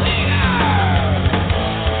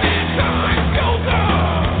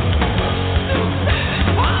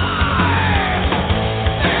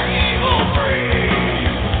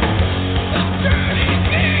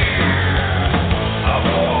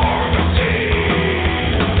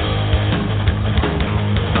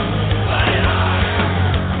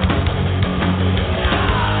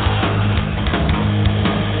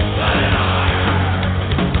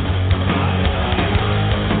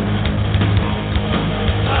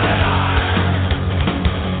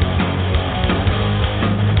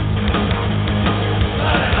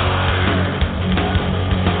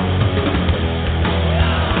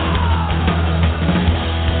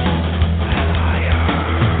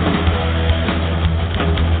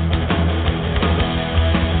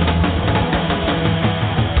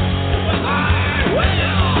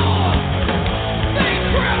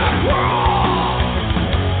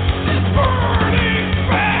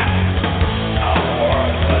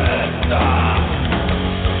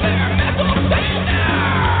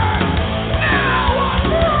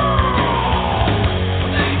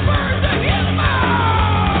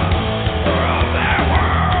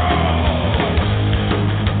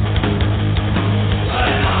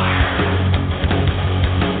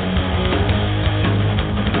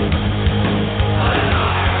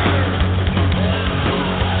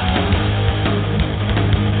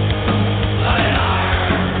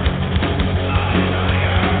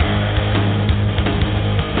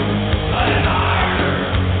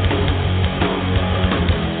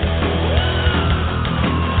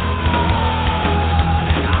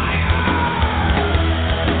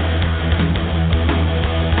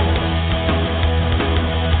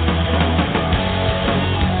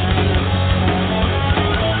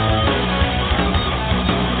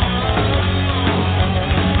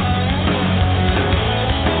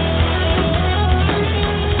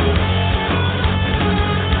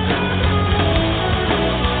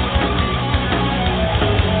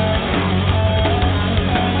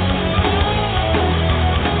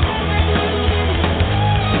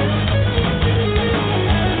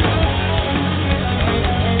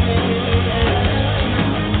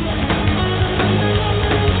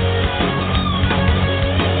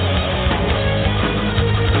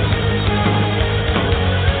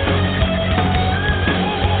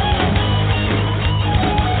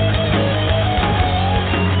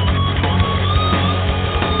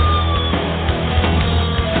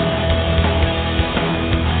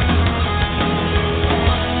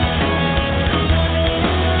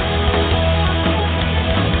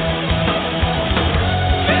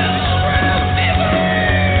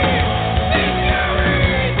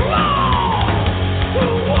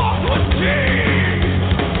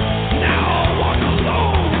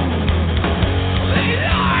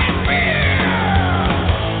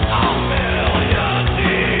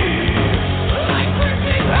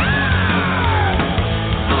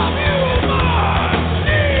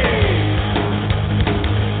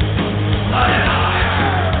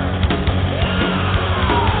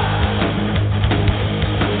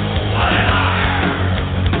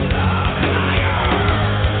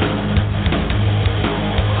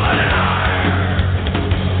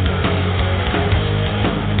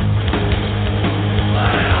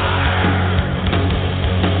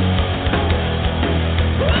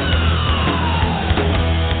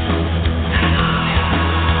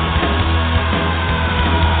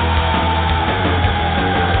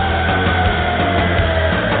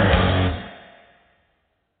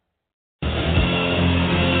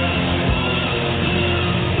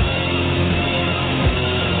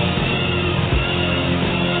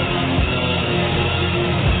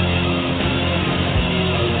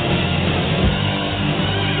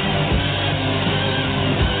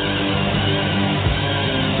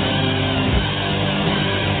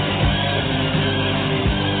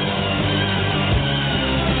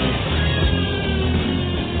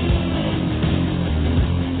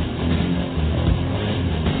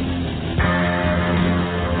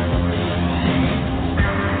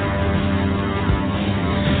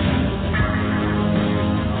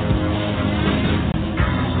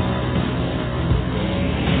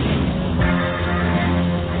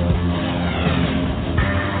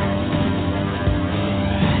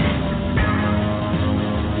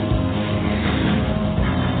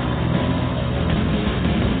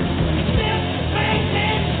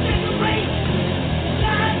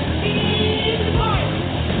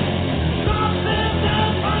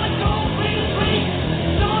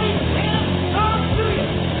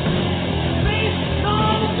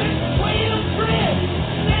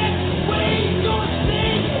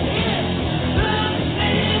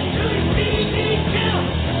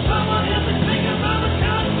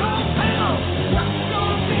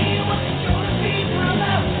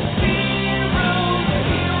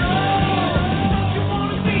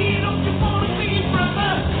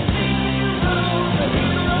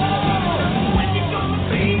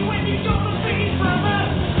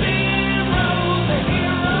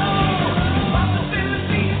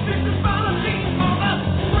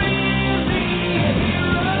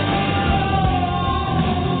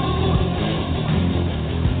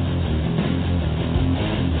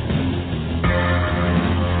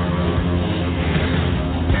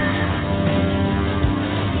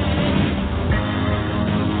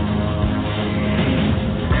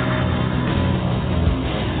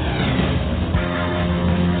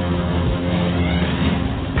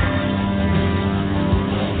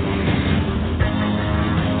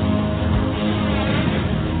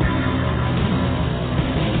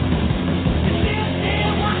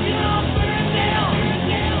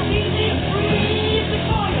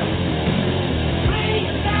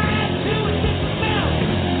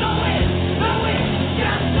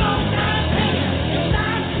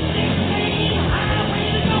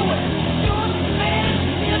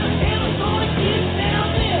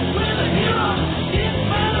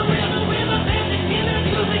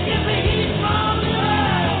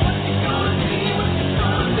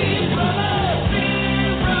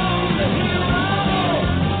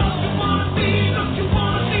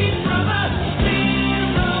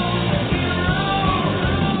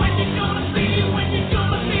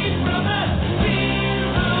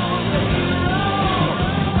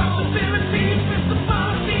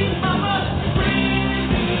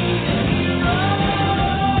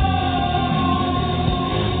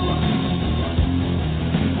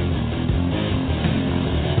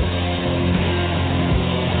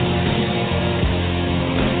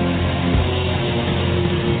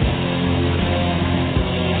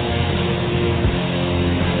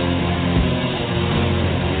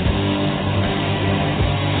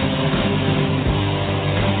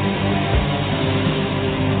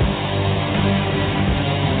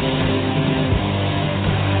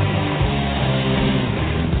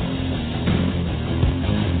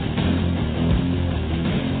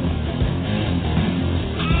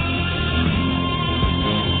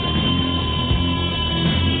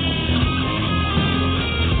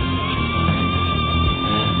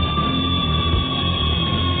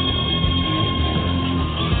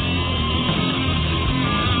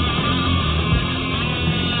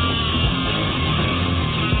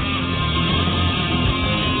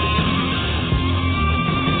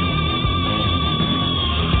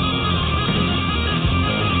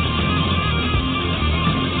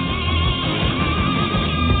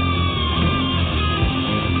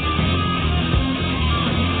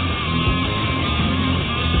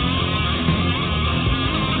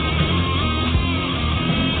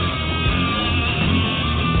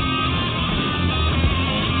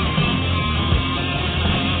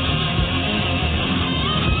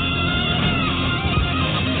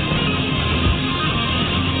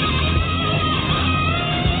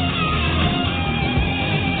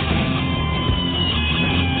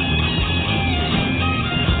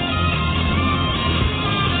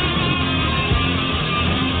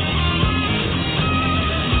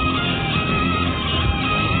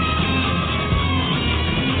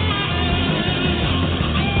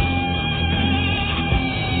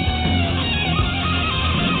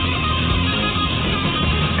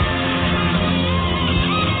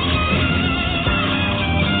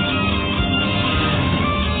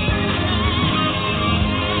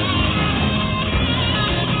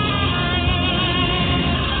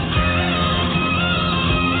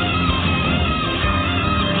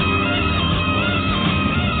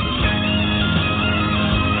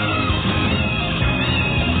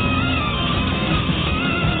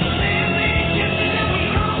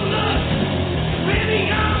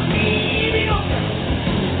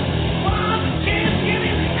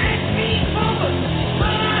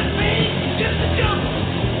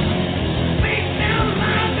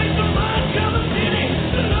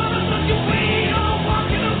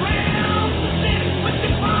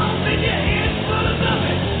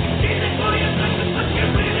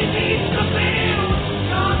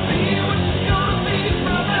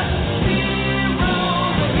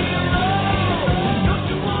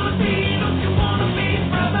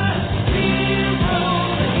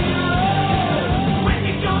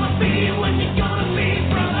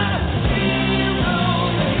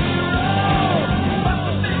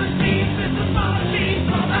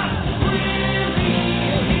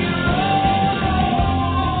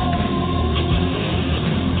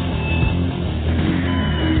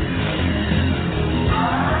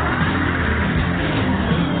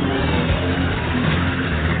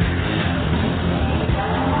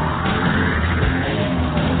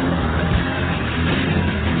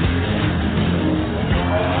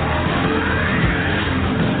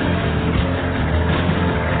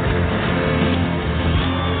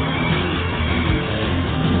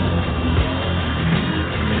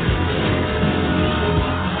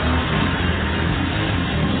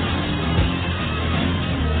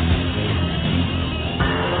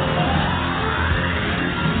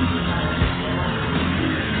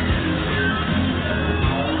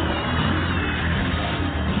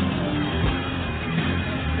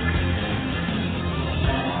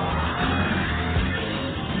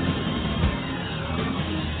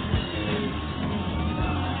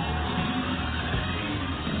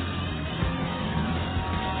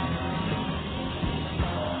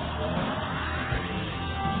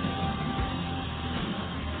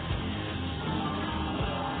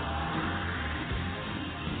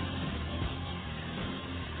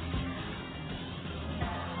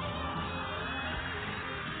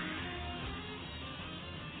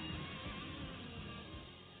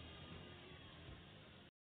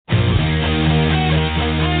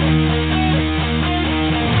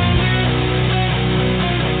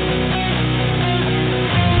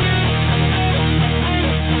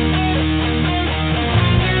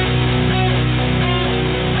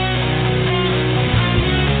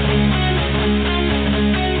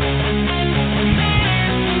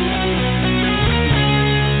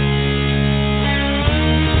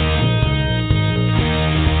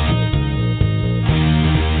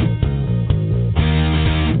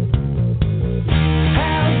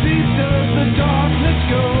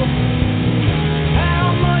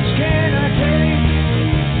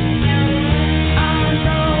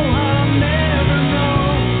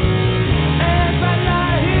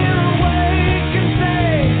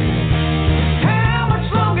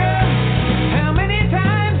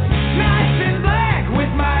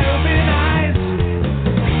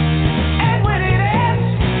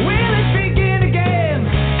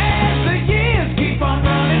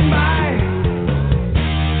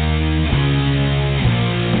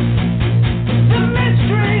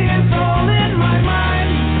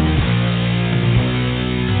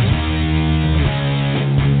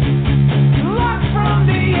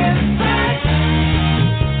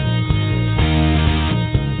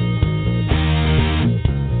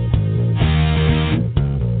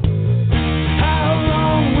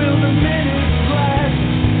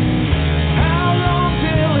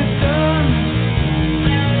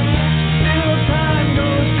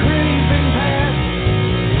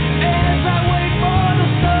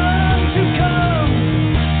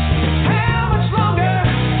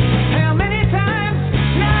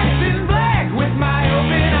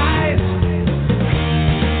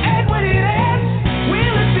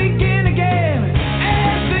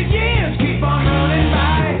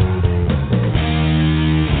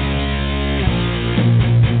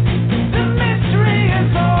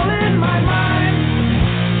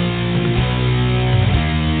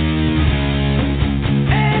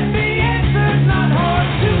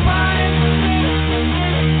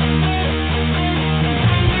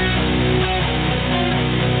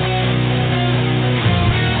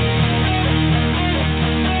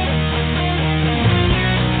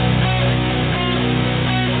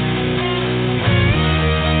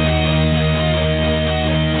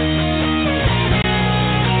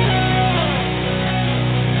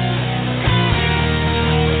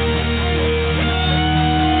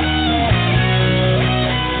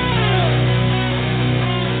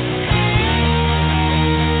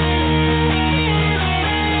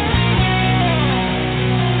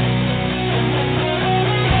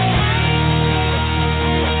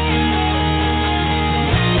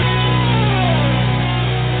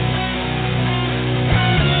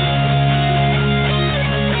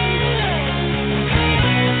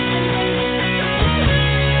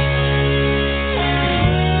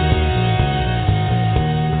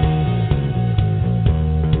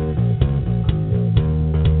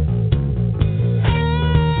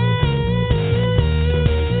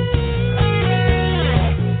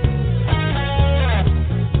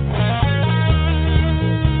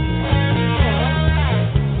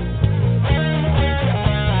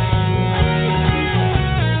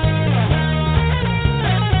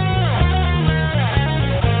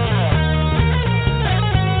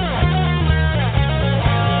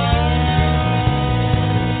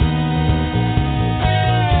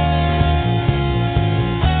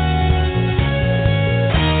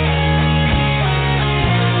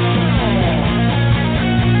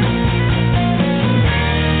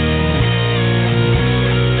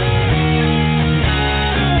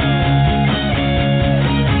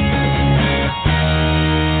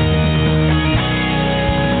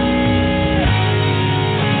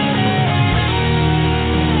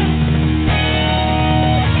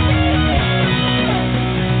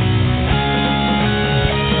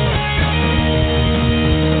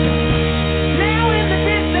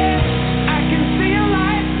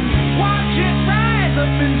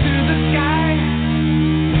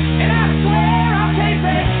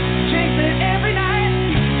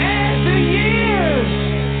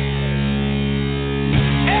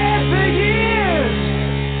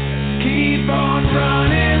 keep on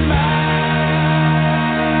running mine.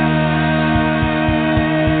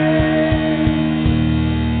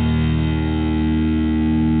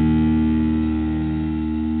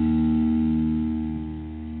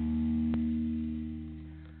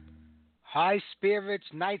 High Spirits,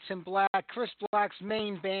 Knights in Black, Chris Black's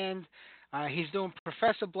main band. He's doing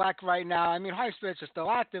Professor Black right now. I mean, High Spirits are still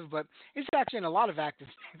active, but he's actually in a lot of active.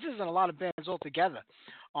 This isn't a lot of bands altogether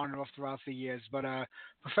on and off throughout the years. But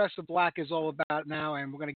Professor Black is all about now,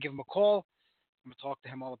 and we're going to give him a call. I'm going to talk to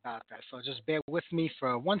him all about that. So just bear with me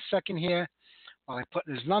for 1 second here while I put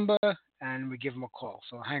in his number, and we give him a call.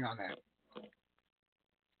 So hang on there.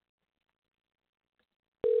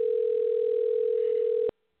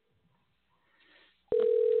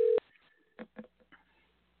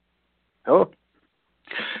 Hello?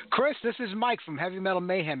 Chris, this is Mike from Heavy Metal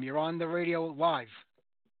Mayhem. You're on the radio live.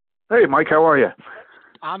 Hey, Mike, how are you?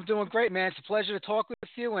 I'm doing great, man. It's a pleasure to talk with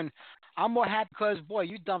you, and I'm more happy because, boy,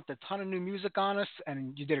 you dumped a ton of new music on us,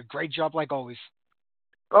 and you did a great job like always.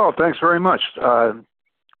 Oh, thanks very much.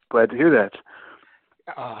 Glad to hear that.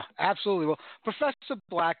 Absolutely. Well, Professor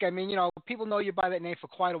Black, I mean, you know, people know you by that name for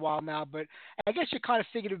quite a while now, but I guess you kind of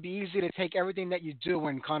figured it would be easy to take everything that you do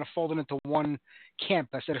and kind of fold it into one camp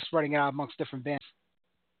instead of spreading it out amongst different bands.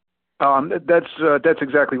 That's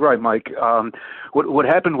exactly right, Mike. What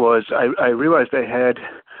happened was I realized I had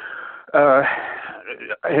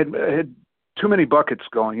too many buckets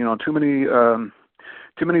going, you know, too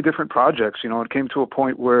many different projects. You know, it came to a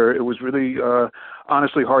point where it was really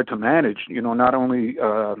honestly hard to manage, you know, not only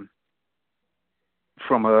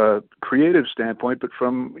from a creative standpoint, but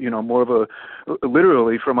from, you know, more of a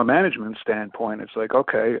literally from a management standpoint. It's like,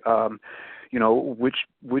 okay, you know, which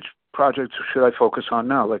projects should I focus on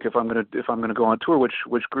now? Like if I'm gonna go on tour,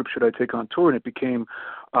 which group should I take on tour? And it became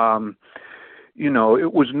you know,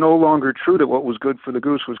 it was no longer true that what was good for the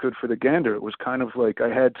goose was good for the gander. It was kind of like I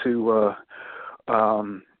had to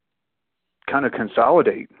kind of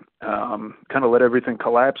consolidate, kind of let everything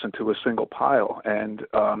collapse into a single pile. And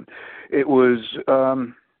it was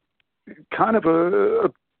kind of a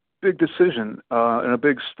big decision and a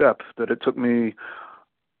big step that it took me,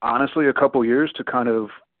 honestly, a couple years to kind of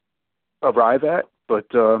arrive at. But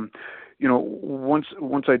you know, once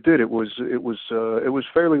I did, it was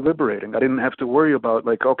fairly liberating. I didn't have to worry about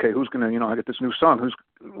like, okay, who's gonna, you know, I get this new song,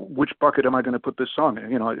 which bucket am I gonna put this song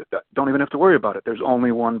in? You know, I don't even have to worry about it. There's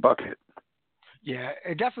only one bucket. Yeah,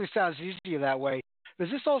 it definitely sounds easier that way. Does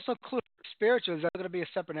this also include spiritual? Is that going to be a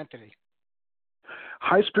separate entity?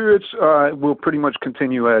 High Spirits will pretty much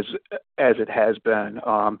continue as it has been.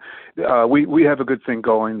 We have a good thing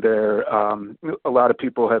going there. A lot of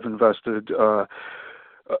people have invested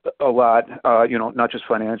a lot, you know, not just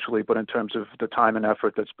financially, but in terms of the time and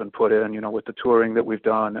effort that's been put in, you know, with the touring that we've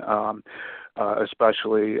done,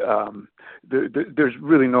 especially. There's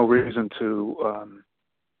really no reason to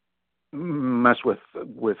mess with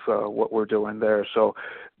what we're doing there. So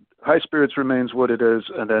High Spirits remains what it is,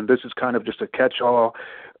 and then this is kind of just a catch-all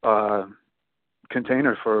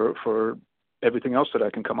container for everything else that I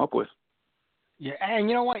can come up with. Yeah, and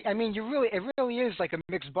you know what? I mean, it really is like a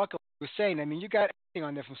mixed bucket, like you were saying. I mean, you got everything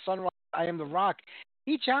on there from Sunrise, I Am the Rock.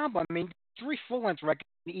 Each album, I mean, 3 full-length records,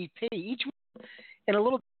 the EP, each one in a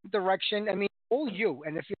little direction. I mean, all you.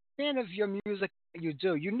 And if you're a fan of your music that you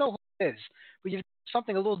do, you know who it is. But you do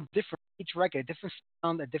something a little different each record, a different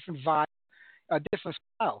sound, a different vibe, a different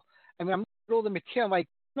style. I mean, I'm looking at all the material, like,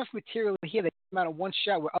 enough material here that came out of one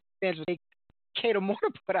shot where other bands would take Kate or more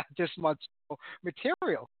to put out this much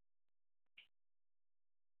material.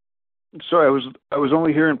 Sorry, I was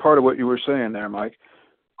only hearing part of what you were saying there, Mike.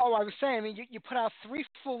 Oh, I was saying, I mean, you put out 3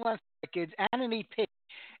 full-length records and an EP,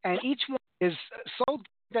 and each one is so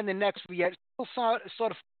different than the next, but yet still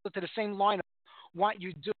sort of to the same line of what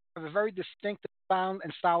you do. You have a very distinctive sound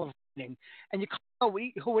and style of writing, and you can't know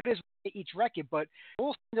who it is with each record, but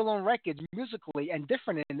all standalone records musically and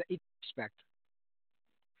different in each respect.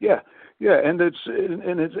 Yeah, and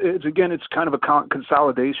it's again, it's kind of a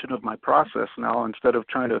consolidation of my process now. Instead of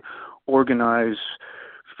trying to organize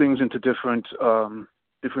things into different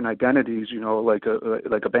identities, you know, like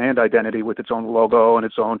a band identity with its own logo and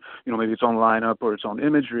its own, you know, maybe its own lineup or its own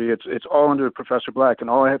imagery. It's all under Professor Black, and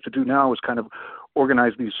all I have to do now is kind of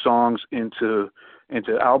organize these songs into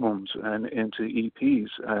albums and into EPs.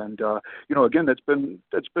 And you know, again, that's been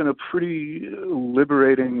a pretty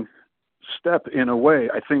liberating step in a way.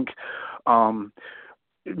 I think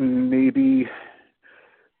maybe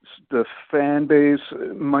the fan base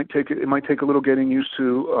might take a little getting used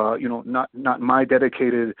to. Not my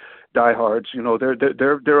dedicated diehards.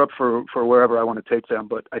 They're up for wherever I want to take them.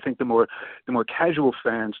 But I think the more casual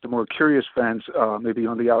fans, the more curious fans, maybe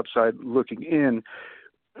on the outside looking in,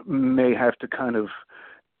 may have to kind of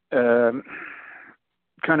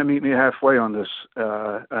meet me halfway on this,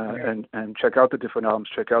 and check out the different albums,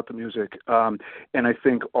 check out the music. And I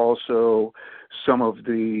think also some of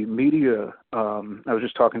the media, I was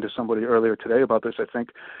just talking to somebody earlier today about this, I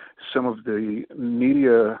think some of the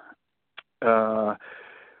media, I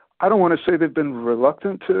don't want to say they've been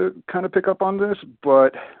reluctant to kind of pick up on this,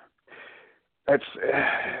 but it's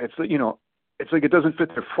like it doesn't fit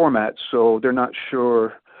their format, so they're not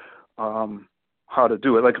sure how to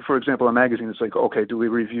do it. Like, for example, a magazine, it's like, okay, do we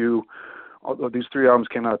review, although these three albums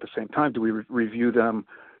came out at the same time, do we review them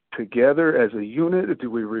together as a unit?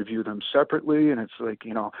 Do we review them separately? And it's like,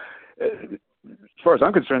 as far as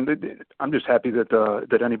I'm concerned, I'm just happy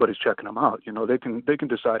that anybody's checking them out. They can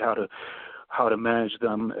decide how to manage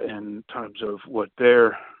them in terms of what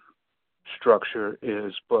their structure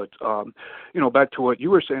is. But back to what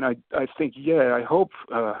you were saying, I think, I hope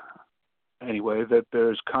anyway that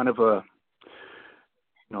there's kind of the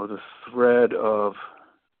thread of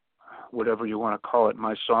whatever you want to call it,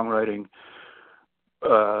 my songwriting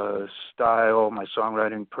style, my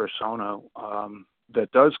songwriting persona,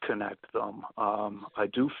 that does connect them. I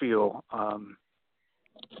do feel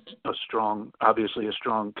obviously a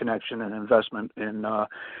strong connection and investment in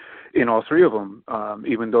all three of them,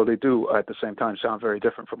 even though they do at the same time sound very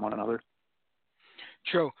different from one another.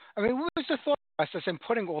 True. I mean, what was the thought process in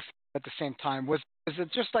putting all three at the same time? Was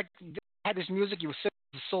it just like you had this music, you were sitting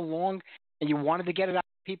for so long, and you wanted to get it out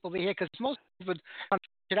to people to hear? Because most people would want to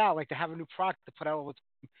check it out, like to have a new product to put out all the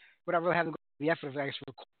time, without really having the effort of actually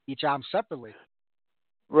recording each album separately.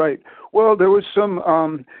 Right. Well, there was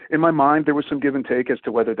some, in my mind, there was some give and take as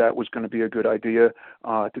to whether that was going to be a good idea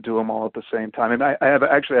to do them all at the same time. And I have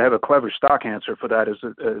a clever stock answer for that, is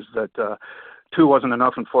that 2 wasn't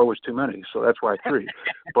enough and 4 was too many, so that's why 3.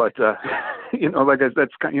 But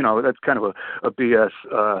that's kind of a BS,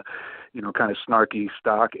 kind of snarky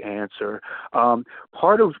stock answer.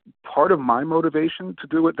 Part of my motivation to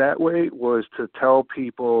do it that way was to tell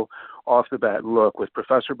people off the bat, look, with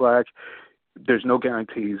Professor Black, there's no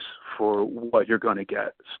guarantees for what you're going to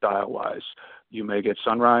get style-wise. You may get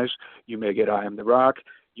Sunrise, you may get I Am the Rock,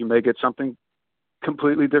 you may get something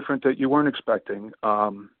completely different that you weren't expecting,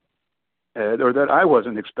 or that I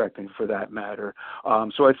wasn't expecting for that matter.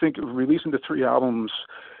 So I think releasing the 3 albums,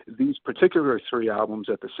 these particular 3 albums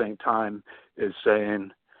at the same time, is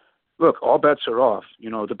saying, look, all bets are off.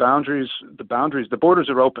 The borders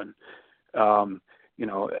are open, come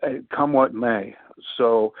what may.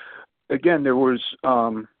 So again, there was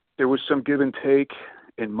some give and take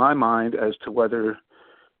in my mind as to whether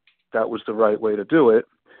that was the right way to do it.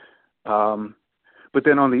 But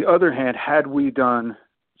then on the other hand, had we done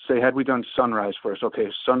Sunrise first,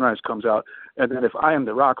 okay, Sunrise comes out, and then if I Am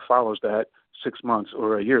the Rock follows that 6 months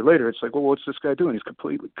or a year later, it's like, well, what's this guy doing? He's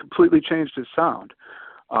completely changed his sound.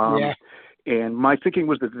 And my thinking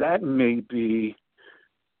was that may be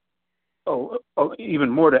even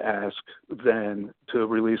more to ask than to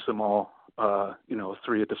release them all,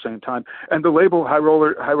 3 at the same time. And the label High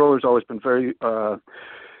Roller's always been very,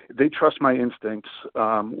 they trust my instincts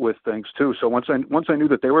with things too. So once I knew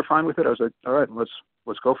that they were fine with it, I was like, all right,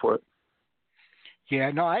 let's go for it.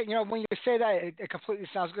 Yeah, no, when you say that, it completely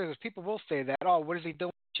sounds good, because people will say that, oh, what is he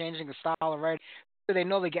doing, changing the style already? They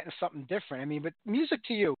know they're getting something different. I mean, but music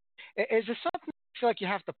to you, is it something you feel like you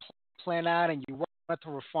have to plan out and you work on it to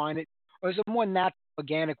refine it? Or is it more natural,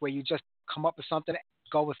 organic, where you just come up with something and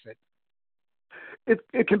go with it?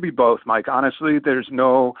 It can be both, Mike. Honestly, there's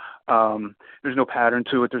no pattern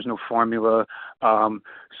to it. There's no formula.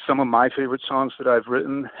 Some of my favorite songs that I've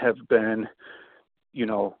written have been,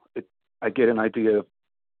 I get an idea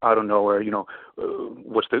out of nowhere.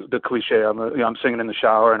 What's the cliche? I'm singing in the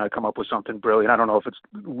shower and I come up with something brilliant. I don't know if it's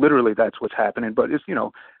literally that's what's happening, but it's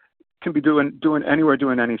can be doing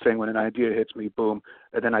anything. When an idea hits me, boom,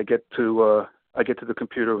 and then I get to the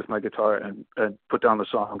computer with my guitar and put down the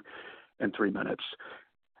song in 3 minutes.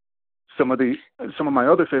 Some of my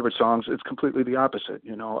other favorite songs, it's completely the opposite.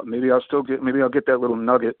 Maybe I'll get that little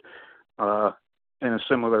nugget in a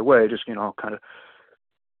similar way, just kind of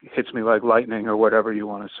hits me like lightning or whatever you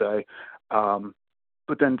want to say.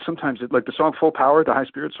 But then sometimes like the song Full Power, the High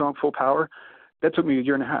Spirit song Full Power, that took me a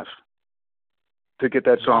year and a half to get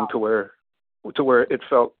that song to where it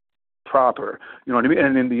felt proper. You know what I mean?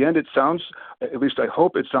 And in the end, it sounds, at least I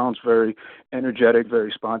hope it sounds very energetic,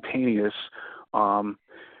 very spontaneous.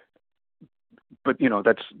 but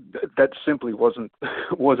that simply wasn't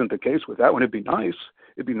the case with that one. It'd be nice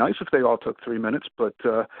if they all took 3 minutes, but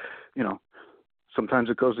sometimes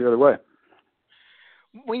it goes the other way.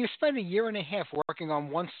 When you spend a year and a half working on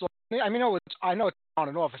one song, I mean, I know it's on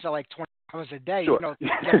and off. It's not like 20 hours a day. Sure.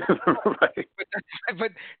 Right.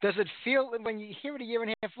 But does it feel when you hear it a year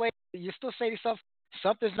and a half later, you still say to yourself,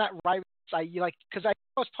 something's not right? Because I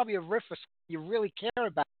know it's probably a riff or something you really care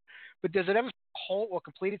about. But does it ever feel whole or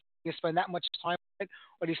completed? You spend that much time on it,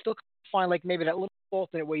 or do you still find like maybe that little fault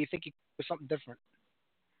in it where you think you could do something different?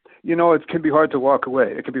 It can be hard to walk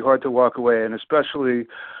away. And especially,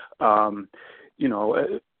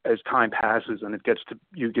 as time passes and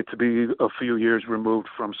you get to be a few years removed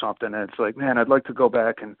from something, and it's like, man, I'd like to go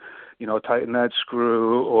back and, tighten that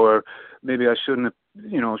screw, or maybe I shouldn't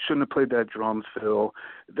have played that drum fill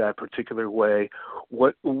that particular way.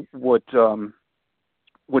 What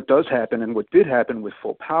does happen, and what did happen with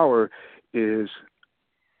Full Power, is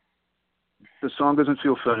the song doesn't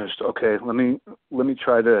feel finished. Okay, let me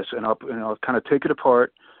try this, and I'll kind of take the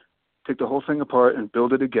whole thing apart and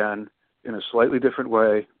build it again in a slightly different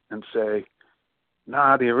way, and say,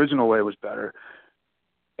 nah, the original way was better.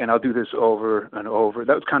 And I'll do this over and over.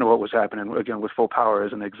 That was kind of what was happening again with Full Power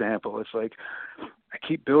as an example. It's like I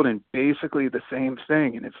keep building basically the same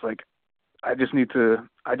thing, and it's like I just need to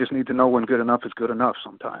know when good enough is good enough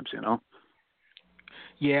sometimes,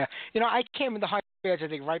 Yeah. I came into High Spirits, I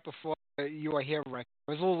think, right before you were here, Rick.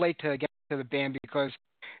 I was a little late to get to the band because,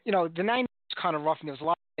 the 90s was kind of rough, and there was a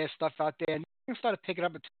lot of bad stuff out there. And things started picking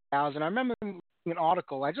up in 2000. I remember reading an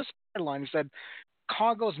article. I just read a headline. It said,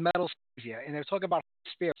 Congo's metal savior, and they're talking about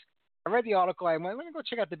High Spirits. I read the article. I went, let me go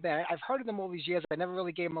check out the band. I've heard of them all these years. I never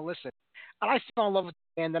really gave them a listen. And I fell in love with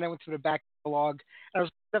the band. Then I went through the back catalog. And I was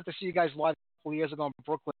glad to see you guys live a couple years ago in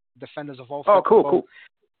Brooklyn, Defenders of All. Oh, cool.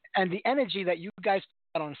 And the energy that you guys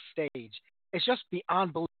put out on stage, it's just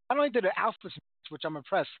beyond belief. Not only did the Alphas, which I'm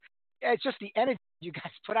impressed, it's just the energy you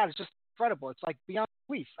guys put out is just incredible. It's like beyond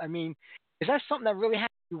belief. I mean, is that something that really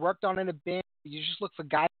you worked on in a band? You just look for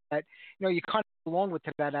guys that, you kind of belong with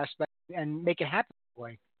to that aspect and make it happen that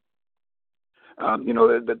way. I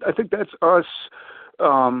think that's us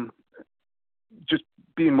just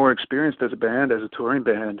being more experienced as a band, as a touring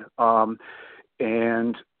band.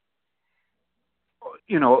 And,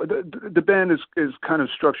 the band is kind of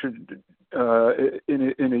structured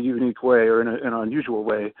in a unique way, or in an unusual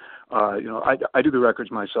way. I do the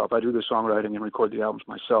records myself. I do the songwriting and record the albums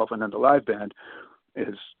myself. And then the live band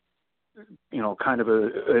is, kind of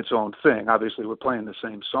its own thing. Obviously, we're playing the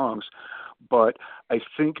same songs. But I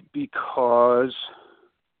think because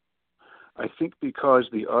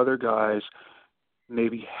the other guys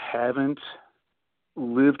maybe haven't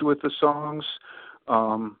lived with the songs,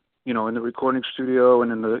 in the recording studio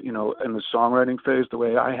and in the songwriting phase the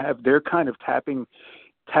way I have, they're kind of tapping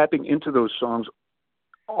into those songs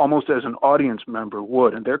almost as an audience member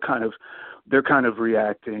would, and they're kind of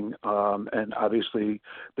reacting. And obviously,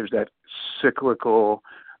 there's that cyclical,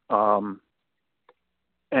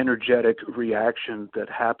 energetic reaction that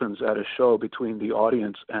happens at a show between the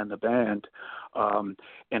audience and the band. And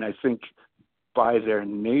I think by their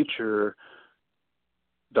nature,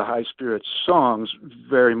 the High Spirits songs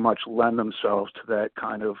very much lend themselves to that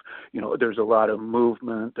kind of, there's a lot of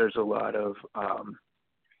movement, there's a lot of,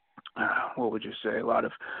 what would you say, a lot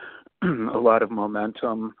of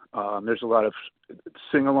momentum. There's a lot of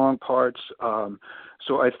sing-along parts.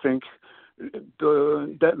 So I think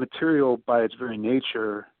that material by its very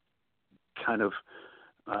nature kind of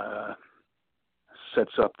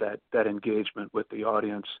sets up that engagement with the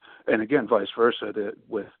audience, and again vice versa,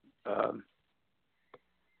 with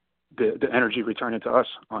the energy returning to us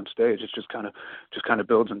on stage. It's just kind of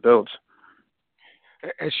builds and builds.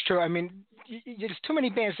 It's true. I mean, there's too many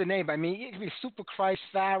bands to name. I mean, it could be Super Christ,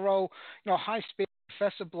 Pharaoh, High Spirits,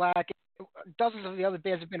 Professor Black. Dozens of the other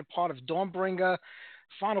bands have been a part of Dawnbringer,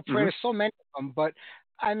 Final Prayer. There's so many of them. But,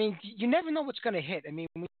 I mean, you never know what's going to hit. I mean,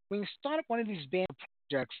 when you start up one of these band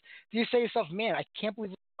projects, do you say to yourself, man, I can't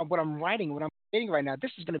believe what I'm writing, what I'm creating right now.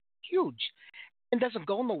 This is going to be huge. And it doesn't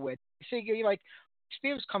go nowhere. You figure, you're like,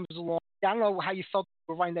 Spirits comes along. I don't know how you felt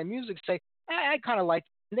writing that music. Say, I kind of like it.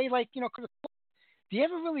 And they like, do you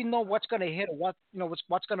ever really know what's going to hit, or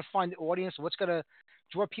what's going to find the audience, or what's going to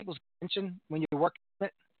draw people's attention when you're working on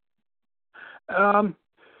it?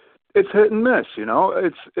 It's hit and miss.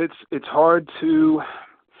 It's hard to,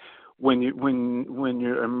 when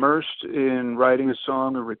you're immersed in writing a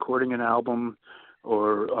song or recording an album,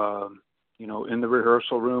 or in the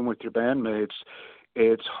rehearsal room with your bandmates.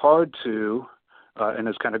 It's hard to. And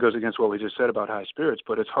this kind of goes against what we just said about High Spirits,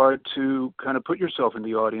 but it's hard to kind of put yourself in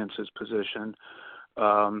the audience's position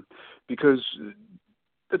because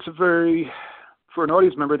it's for an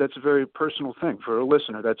audience member, that's a very personal thing. For a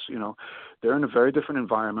listener, that's, they're in a very different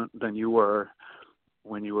environment than you were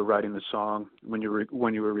when you were writing the song, when you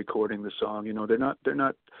were recording the song. They're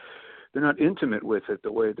not intimate with it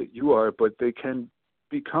the way that you are, but they can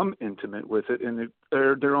become intimate with it in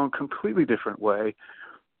their own completely different way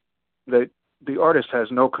that the artist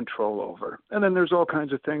has no control over. And then there's all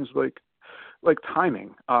kinds of things like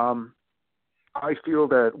timing. I feel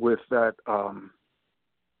that with that,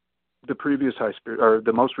 the previous High Spirit, or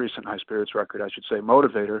the most recent High Spirits record, I should say,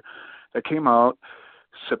 Motivator, that came out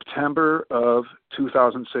September of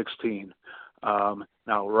 2016.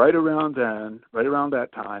 Now, right around that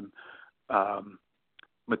time,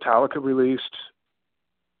 Metallica released,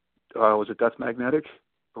 was it Death Magnetic,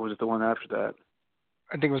 or was it the one after that?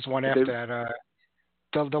 I think it was one after that.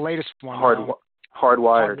 The latest one.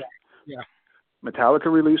 Hardwired. Yeah. Metallica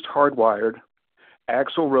released Hardwired.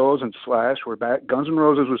 Axl Rose and Slash were back. Guns N'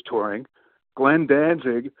 Roses was touring. Glenn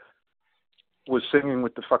Danzig was singing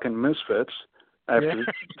with the fucking Misfits after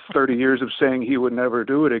 30 years of saying he would never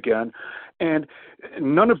do it again. And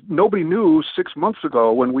nobody knew 6 months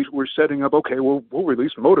ago when we were setting up, okay, we'll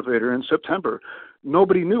release Motivator in September.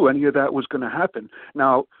 Nobody knew any of that was going to happen.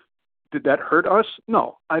 Now, did that hurt us?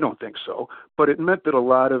 No, I don't think so. But it meant that a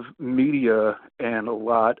lot of media and a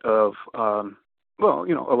lot of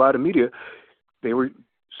media, they were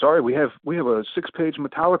sorry. We have a 6-page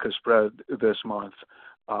Metallica spread this month.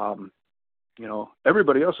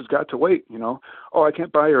 Everybody else has got to wait. Oh, I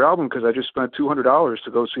can't buy your album because I just spent $200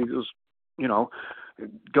 to go see this,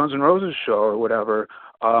 Guns N' Roses show or whatever.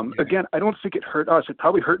 Again, I don't think it hurt us. It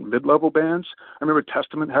probably hurt mid-level bands. I remember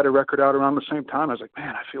Testament had a record out around the same time. I was like,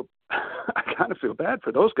 man, I kind of feel bad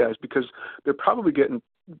for those guys because they're probably getting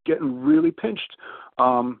really pinched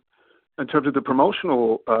in terms of the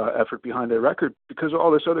promotional effort behind their record because of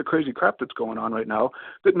all this other crazy crap that's going on right now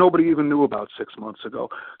that nobody even knew about 6 months ago.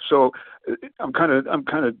 So I'm kind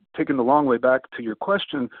of taking the long way back to your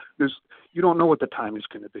question. You don't know what the time is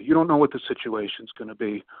going to be. You don't know what the situation's going to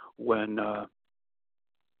be when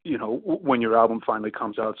when your album finally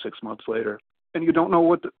comes out 6 months later, and you don't know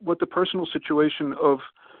what the personal situation of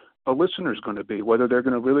a listener is going to be, whether they're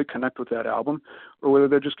going to really connect with that album or whether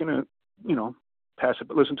they're just going to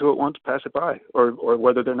listen to it once, pass it by, or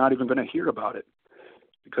whether they're not even going to hear about it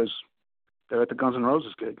because they're at the Guns N'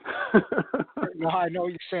 Roses gig. No, I know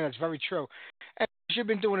what you're saying. That's very true. And you've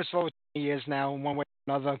been doing this for over 20 years now, in one way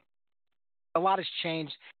or another. A lot has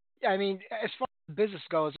changed. I mean, as far as business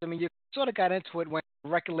goes, you sort of got into it when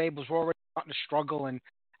record labels were already starting to struggle and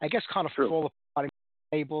I guess kind of fall apart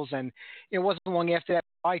in labels. And it wasn't long after that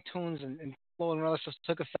iTunes and Flow and all that stuff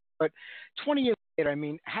took effect. But 20 years later,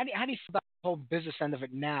 how do you feel about the whole business end of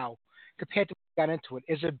it now compared to when you got into it?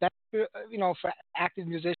 Is it better, for active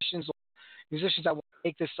musicians or musicians that want to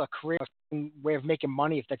make this a career, a way of making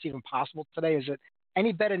money, if that's even possible today? Is it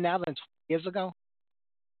any better now than 20 years ago?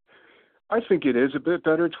 I think it is a bit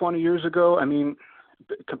better 20 years ago.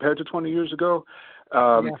 Compared to 20 years ago,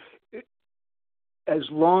 as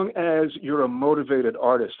long as you're a motivated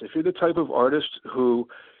artist, if you're the type of artist who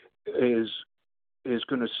is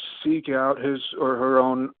going to seek out his or her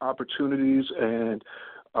own opportunities and,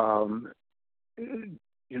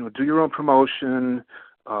 do your own promotion,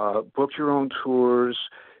 book your own tours,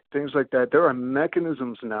 things like that. There are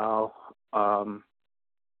mechanisms now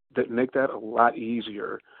that make that a lot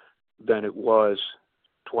easier than it was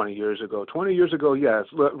 20 years ago. 20 years ago, yes,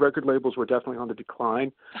 record labels were definitely on the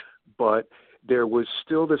decline, but there was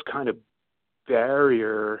still this kind of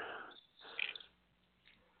barrier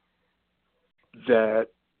that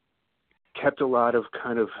kept a lot of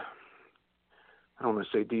kind of, I don't want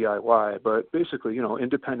to say DIY, but basically,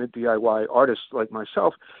 independent DIY artists like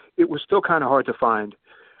myself. It was still kind of hard to find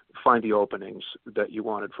the openings that you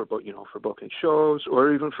wanted for booking shows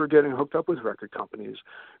or even for getting hooked up with record companies.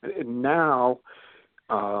 And now,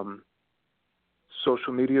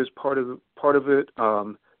 social media is part of it.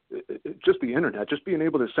 Just the internet, just being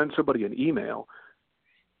able to send somebody an email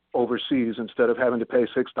overseas instead of having to pay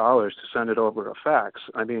 $6 to send it over a fax.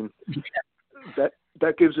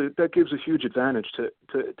 That gives a huge advantage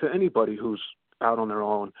to anybody who's out on their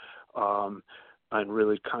own and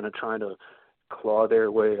really kind of trying to claw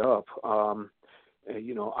their way up.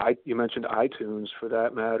 You mentioned iTunes for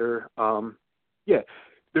that matter.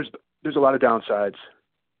 There's a lot of downsides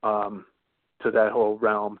to that whole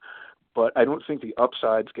realm, but I don't think the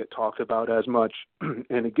upsides get talked about as much.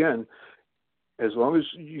 And again, as long as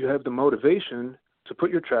you have the motivation to put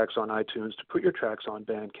your tracks on iTunes, to put your tracks on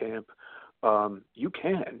Bandcamp, you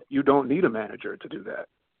can. You don't need a manager to do that.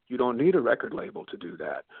 You don't need a record label to do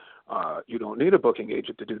that. You don't need a booking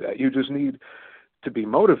agent to do that. You just need to be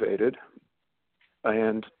motivated.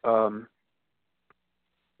 And,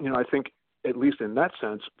 I think at least in that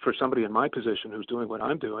sense, for somebody in my position who's doing what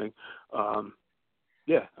I'm doing, I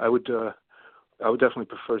would definitely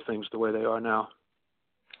prefer things the way they are now.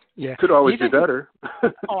 Yeah. Could always be better.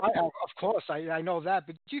 Of course, I know that.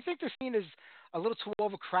 But do you think the scene is a little too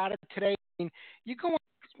overcrowded today? I mean, you go on,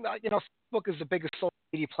 Facebook is the biggest social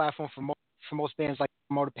media platform for most bands, like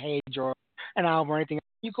promote a page or an album or anything.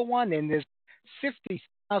 You go on there, and there's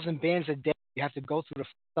 50,000 bands a day you have to go through to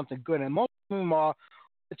find something good, and most of them are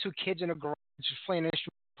the two kids in a garage just playing an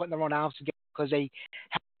instrument, putting their own albums together because they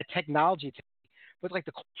have the technology today. But like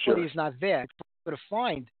the quality is not there. It's hard to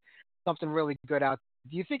find something really good out there.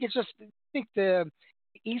 Do you think the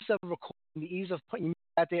ease of recording, the ease of putting music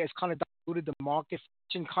out there has kind of diluted the market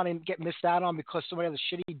and kind of get missed out on because so many of the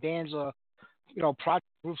shitty bands or project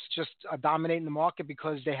groups just are dominating the market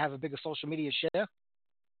because they have a bigger social media share?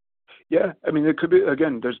 Yeah, I mean, it could be.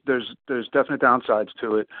 Again, there's definite downsides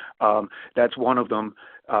to it. That's one of them.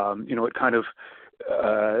 It kind of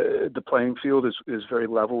the playing field is very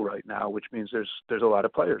level right now, which means there's a lot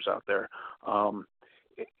of players out there.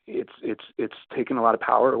 It's taken a lot of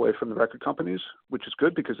power away from the record companies, which is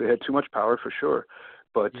good because they had too much power for sure.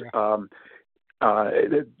 But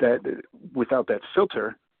that without that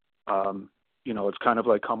filter, it's kind of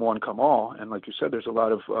like come one, come all. And like you said, there's a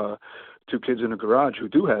lot of two kids in a garage who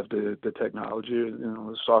do have the technology,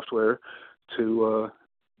 the software to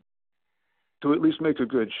at least make a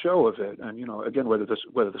good show of it. And again, whether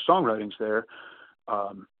the songwriting's there,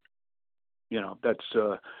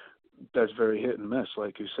 that's very hit and miss,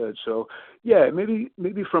 like you said. So yeah,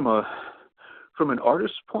 maybe from an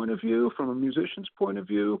artist's point of view, from a musician's point of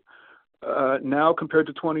view, now compared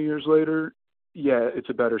to 20 years later, yeah, it's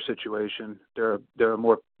a better situation. There are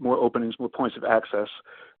more openings, more points of access,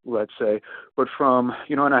 let's say. But from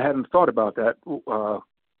and I hadn't thought about that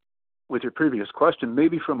with your previous question.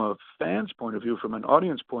 Maybe from a fan's point of view, from an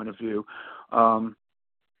audience point of view,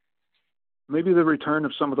 maybe the return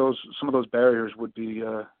of some of those barriers would be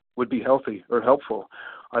healthy or helpful.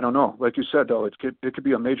 I don't know. Like you said, though, it could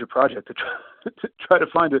be a major project to try to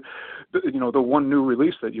find the one new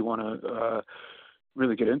release that you want to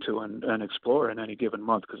really get into and explore in any given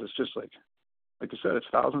month, because it's just like you said, it's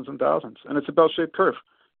thousands and thousands, and it's a bell-shaped curve.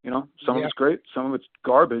 Some of it's great, some of it's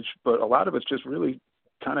garbage, but a lot of it's just really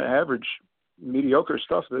kind of average, mediocre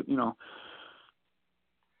stuff that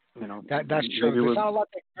that's true. Maybe we're not a lot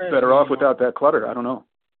better off without that clutter. I don't know.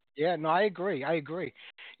 Yeah, no, I agree.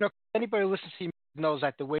 Anybody who listens to you knows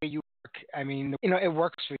that the way you work, I mean, it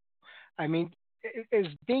works for you. I mean, is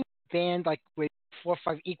being a band like with 4 or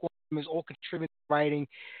 5 equal members all contributing to writing,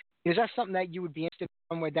 is that something that you would be interested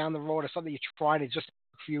in somewhere down the road, or something you try to just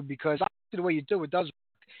work for you? Because obviously the way you do it does work,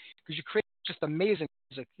 because you create just amazing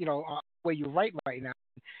music, the way you write right now.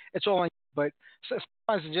 It's all on you. But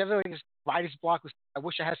sometimes, did you ever just writer's block? I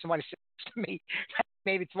wish I had somebody sit next to me,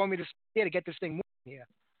 maybe throw me to get this thing moving here.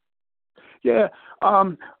 Yeah,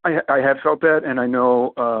 I have felt that, and I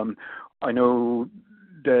know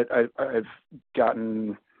that I've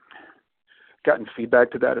gotten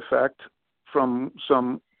feedback to that effect from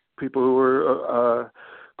some people who were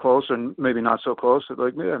close and maybe not so close.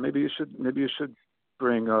 Like, yeah, maybe you should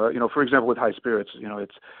bring, for example, with High Spirits,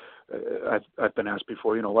 it's I've been asked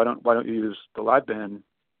before, why don't you use the live band,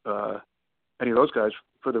 any of those guys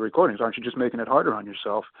for the recordings? Aren't you just making it harder on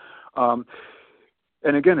yourself?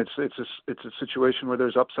 And again, it's a situation where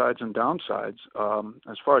there's upsides and downsides.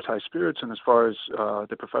 As far as High Spirits and as far as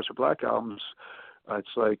the Professor Black albums,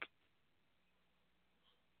 it's like,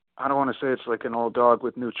 I don't want to say it's like an old dog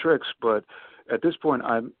with new tricks, but at this point,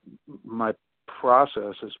 my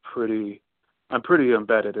process is I'm pretty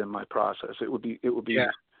embedded in my process. It would be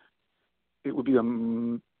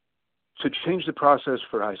to change the process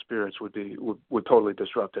for High Spirits would totally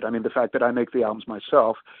disrupt it. I mean, the fact that I make the albums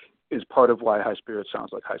myself is part of why High Spirits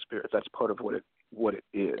sounds like High Spirits. That's part of what it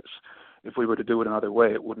is. If we were to do it another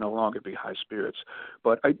way, it would no longer be High Spirits.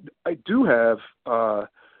 But I do have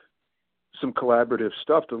some collaborative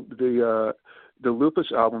stuff. The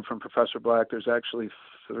Lupus album from Professor Black, there's actually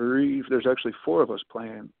 4 of us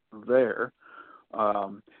playing there.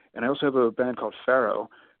 And I also have a band called Pharaoh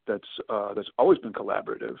that's always been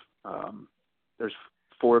collaborative. There's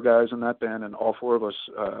 4 guys in that band, and all 4 of us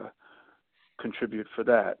contribute for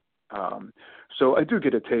that. So I do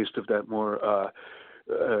get a taste of that more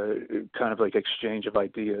kind of like exchange of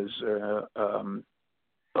ideas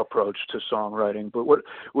approach to songwriting. But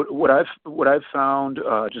what I've found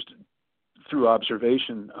just through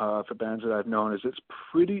observation for bands that I've known is it's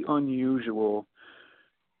pretty unusual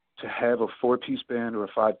to have a 4-piece band or a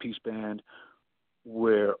 5-piece band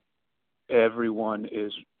where everyone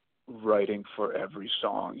is writing for every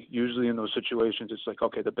song. Usually in those situations, it's like,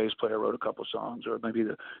 okay, the bass player wrote a couple songs, or maybe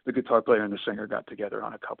the guitar player and the singer got together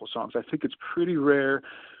on a couple songs. I think it's pretty rare,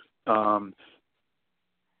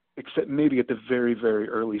 except maybe at the very, very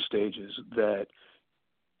early stages, that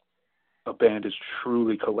a band is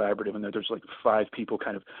truly collaborative and that there's like 5 people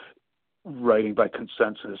kind of writing by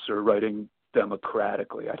consensus or writing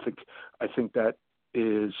democratically. I think that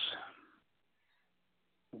is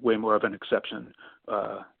way more of an exception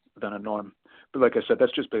than a norm. But like I said,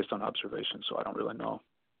 that's just based on observation, so I don't really know.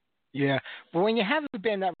 Yeah, but when you have a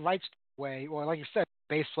band that writes that way, or like you said,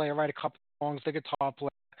 bass player write a couple songs, the guitar player,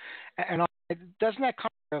 and doesn't that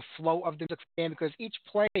come with the flow of the music band? Because each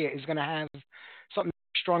player is going to have something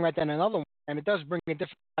stronger than another one, and it does bring a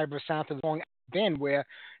different type of sound to the song band. Where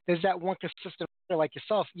there's that one consistent player like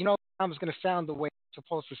yourself, you know, it's going to sound the way it's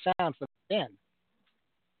supposed to sound for the band.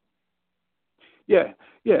 Yeah,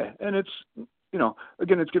 and it's, you know,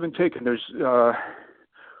 again, it's give and take. And there's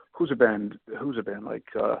who's a band like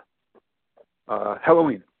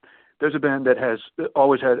Halloween. There's a band that has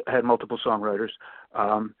always had multiple songwriters,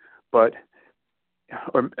 but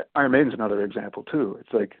or Iron Maiden's another example too.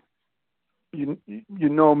 It's like you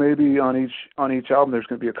know, maybe on each album there's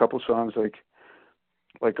going to be a couple songs like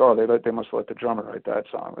oh, they must let the drummer write that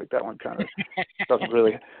song. Like that one kind of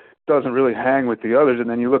doesn't really hang with the others. And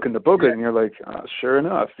then you look in the book and you're like, sure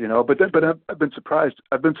enough, you know. But I've been surprised.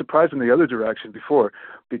 I've been surprised in the other direction before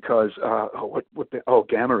because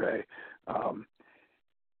Gamma Ray.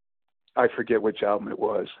 I forget which album it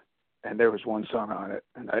was, and there was one song on it,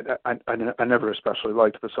 and I never especially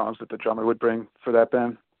liked the songs that the drummer would bring for that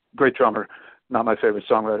band. Great drummer, not my favorite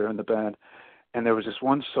songwriter in the band. And there was this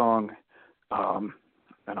one song, and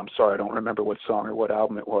I'm sorry, I don't remember what song or what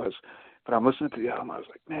album it was, but I'm listening to the album. I was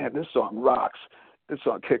like, man, this song rocks. This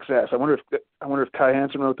song kicks ass. I wonder if Kai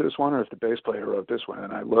Hansen wrote this one or if the bass player wrote this one.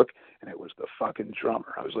 And I look, and it was the fucking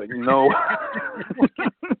drummer. I was like, no.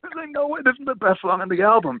 No way, this is the best song on the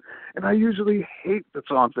album. And I usually hate the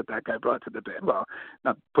songs that guy brought to the band. Well,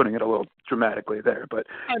 not putting it a little dramatically there, but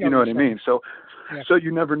you know what I mean. So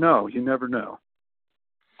you never know. You never know.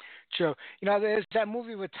 True. You know, there's that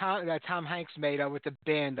movie that Tom Hanks made with the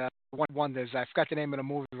band, One Wonders. I forgot the name of the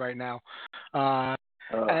movie right now.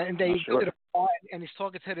 And they did a part, and he's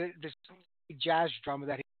talking to this jazz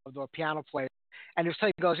drummer or piano player, and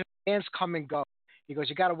he goes, bands come and go. He goes,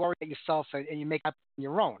 you got to worry about yourself and you make up on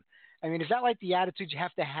your own. I mean, is that like the attitude you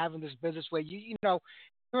have to have in this business where you know,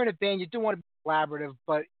 you're in a band, you do want to be collaborative,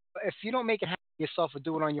 but if you don't make it happen yourself or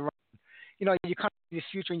do it on your own, you know, you come to the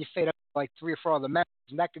future and you fade up like 3 or 4 other members,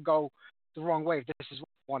 and that could go the wrong way if this is what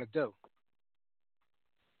you want to do.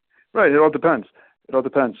 Right. It all depends.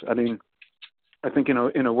 I mean, I think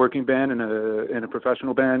in a working band, in a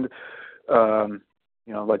professional band,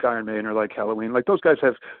 you know, like Iron Maiden or like Halloween, like those guys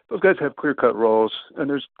have clear-cut roles, and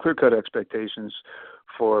there's clear-cut expectations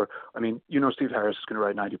for. I mean, you know, Steve Harris is going to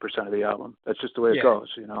write 90% of the album. That's just the way it goes,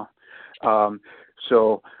 you know.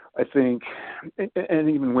 So I think, and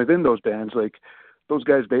even within those bands, like those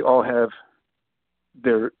guys, they all have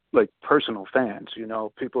their like personal fans, you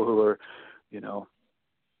know, people who are, you know,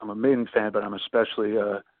 I'm a Maiden fan, but I'm especially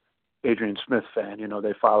Adrian Smith fan. You know,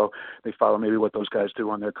 they follow maybe what those guys do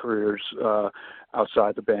on their careers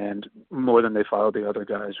outside the band more than they follow the other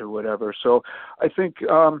guys or whatever. So I think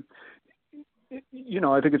you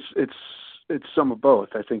know, I think it's some of both.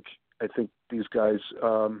 I think these guys,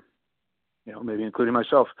 you know, maybe including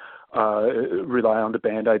myself, rely on the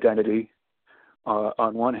band identity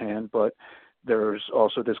on one hand, but there's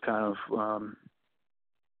also this kind of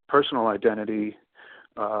personal identity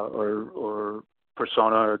or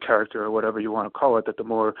persona or character or whatever you want to call it, that the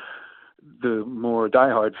more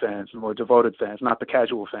diehard fans, the more devoted fans, not the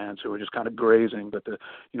casual fans who are just kind of grazing, but the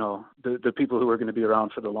people who are going to be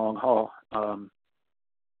around for the long haul,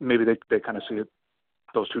 maybe they kind of see it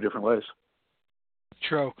those two different ways.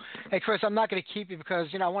 True. Hey, Chris, I'm not going to keep you because,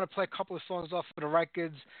 you know, I want to play a couple of songs off of the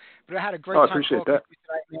records, but I had a great time talking to you tonight,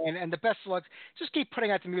 man. And the best of luck. Just keep putting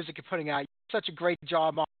out the music you're putting out. You're such a great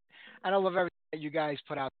job on it. And I love everything that you guys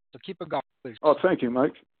put out. So keep it going, please. Oh, thank you,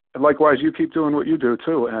 Mike. And likewise, you keep doing what you do,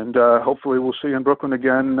 too. And hopefully we'll see you in Brooklyn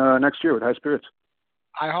again next year with High Spirits.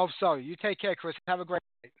 I hope so. You take care, Chris. Have a great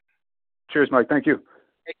night. Cheers, Mike. Thank you.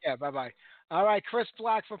 Take care. Bye-bye. All right, Chris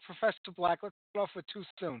Black from Professor Black. Let's go for Too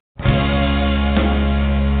Soon.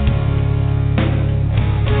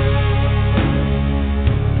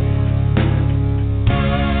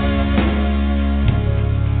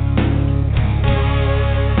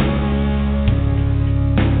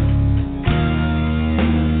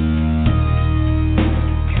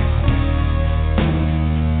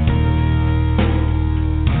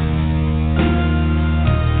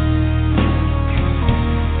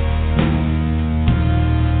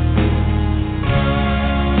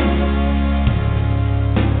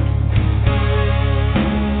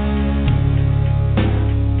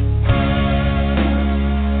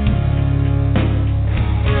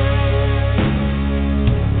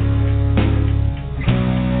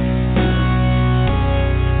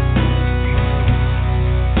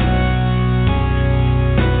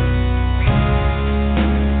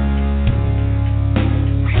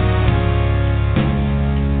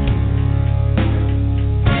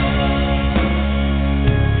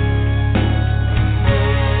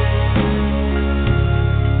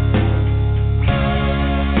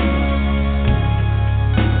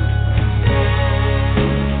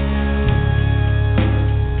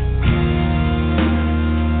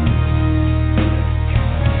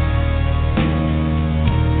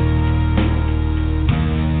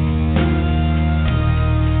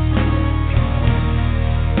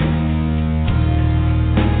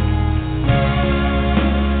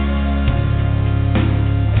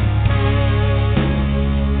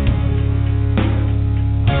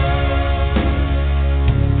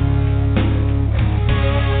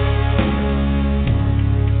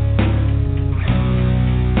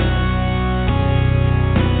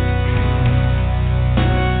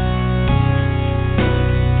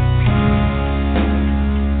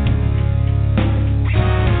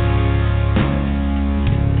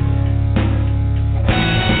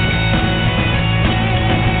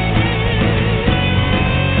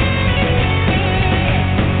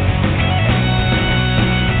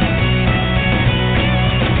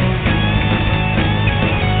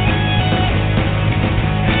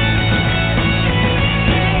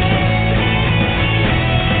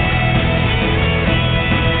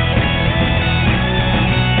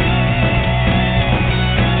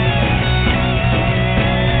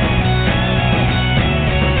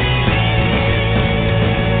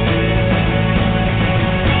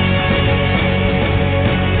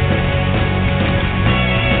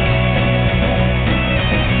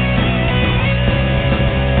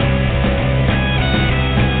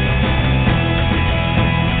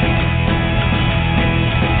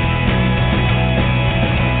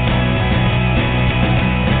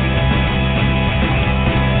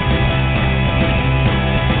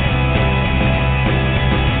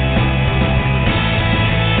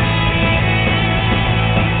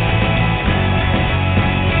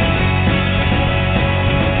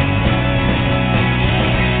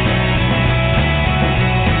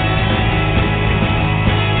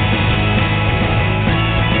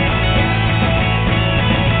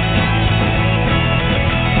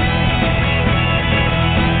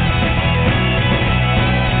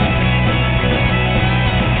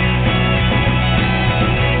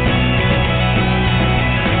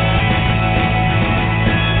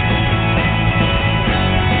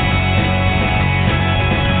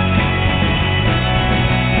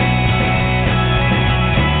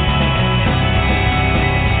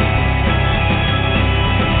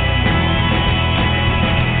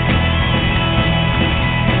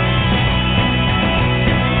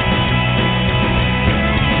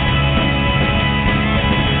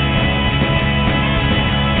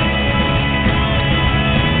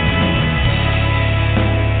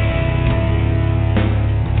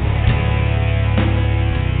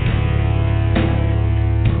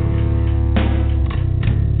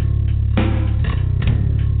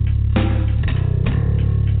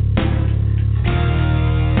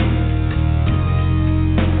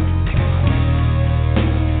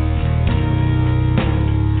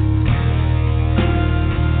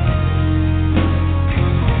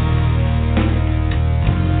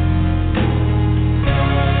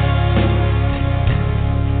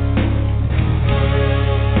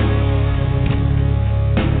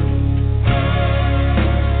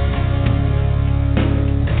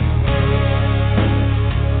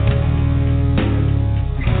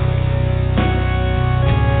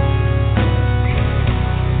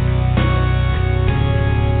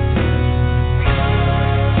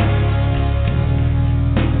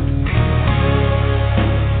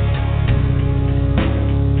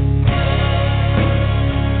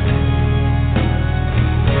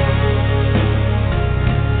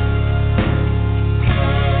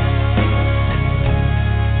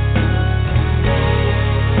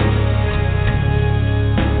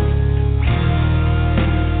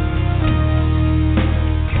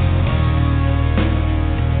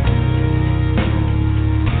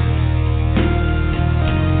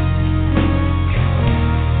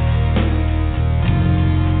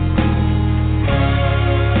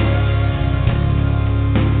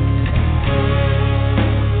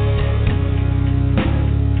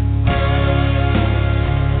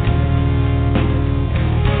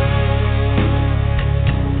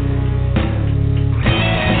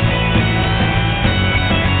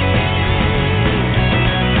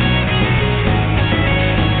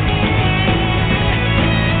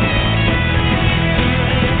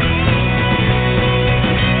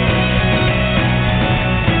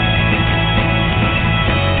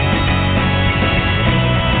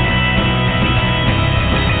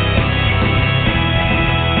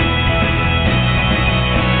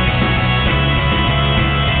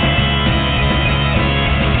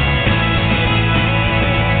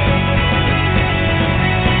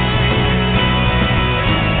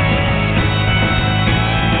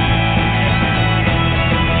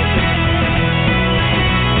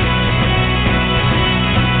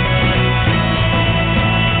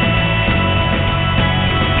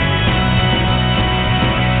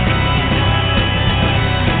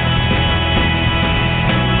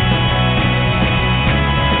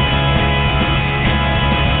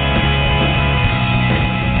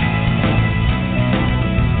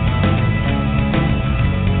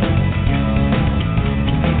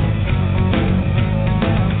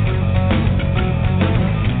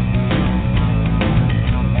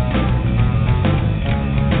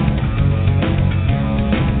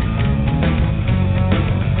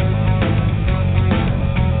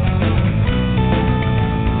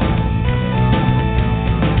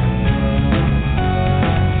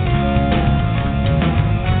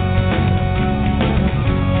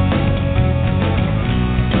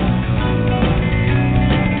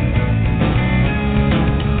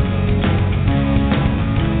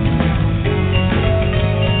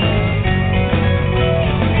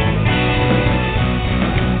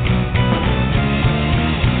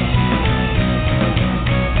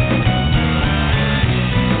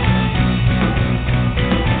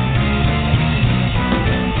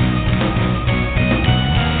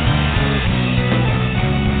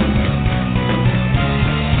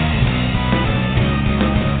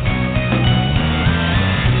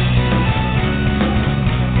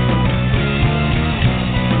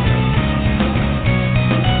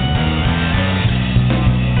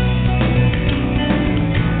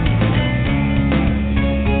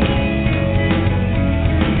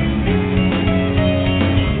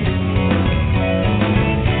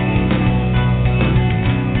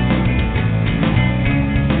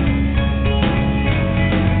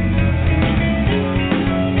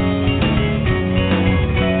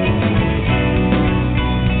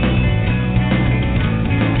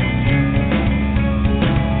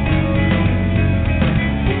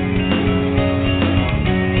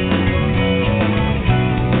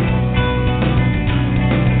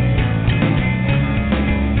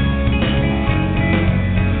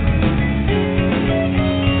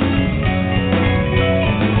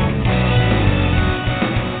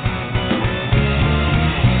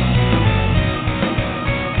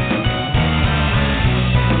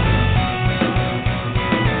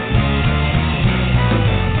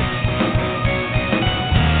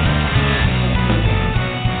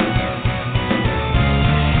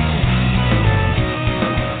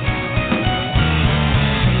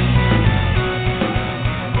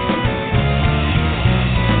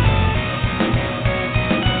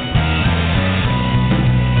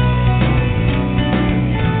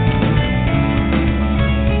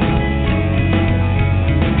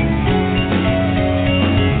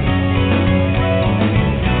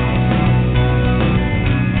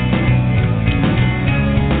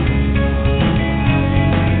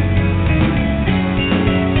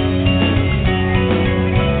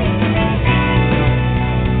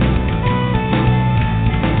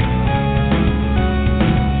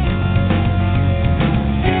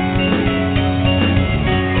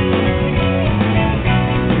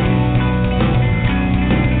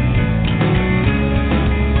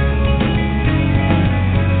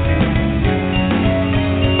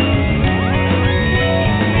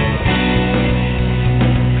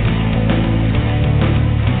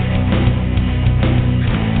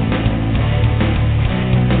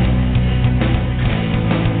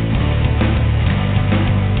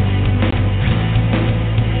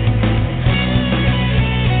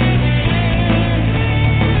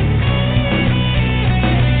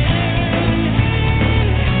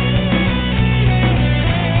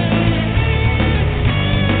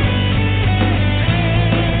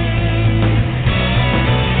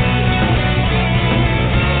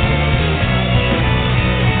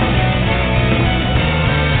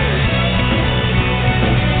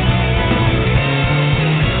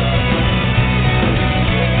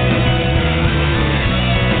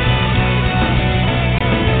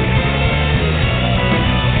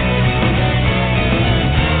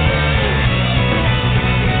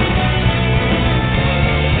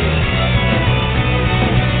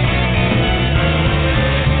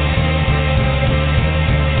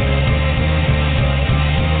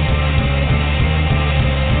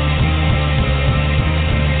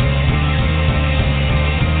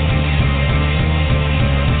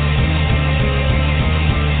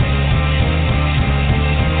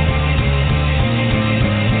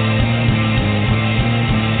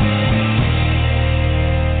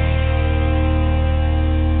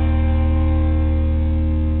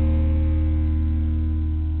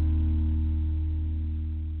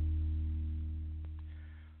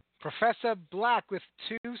 Professor Black with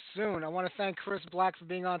Too Soon. I want to thank Chris Black for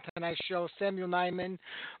being on tonight's show. Samuel Nyman.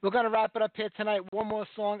 We're going to wrap it up here tonight. One more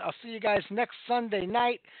song. I'll see you guys next Sunday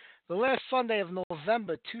night, the last Sunday of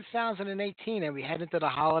November 2018, and we head into the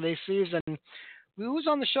holiday season. Who's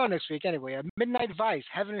on the show next week anyway? Midnight Vice,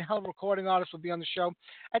 Heaven and Hell recording artists will be on the show.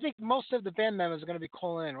 I think most of the band members are going to be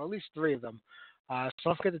calling in, or at least 3 of them. So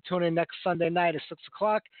don't forget to tune in next Sunday night at 6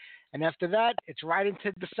 o'clock. And after that, it's right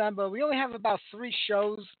into December. We only have about 3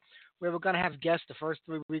 shows where we're going to have guests the first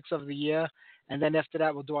 3 weeks of the year. And then after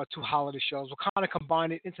that, we'll do our 2 holiday shows. We'll kind of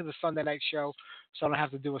combine it into the Sunday night show so I don't have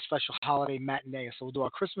to do a special holiday matinee. So we'll do our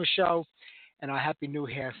Christmas show and our Happy New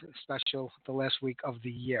Year special the last week of the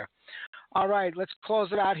year. All right, let's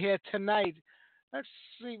close it out here tonight. Let's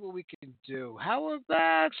see what we can do. How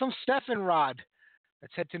about some Stephen Rod?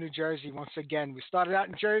 Let's head to New Jersey once again. We started out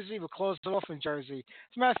in Jersey. We'll close it off in Jersey.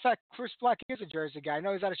 As a matter of fact, Chris Black is a Jersey guy. I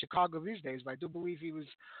know he's out of Chicago these days, but I do believe he was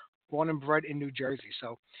born and bred in New Jersey.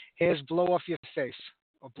 So here's Blow Off Your Face,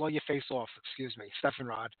 or Blow Your Face Off, excuse me. Stephen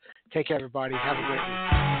Rod. Take care, everybody. Have a great week.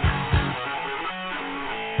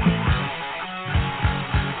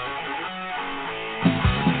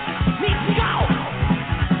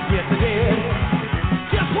 Yes, I did.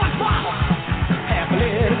 Just one bottle. Half a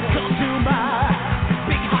lid. Come to my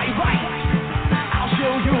big high right. I'll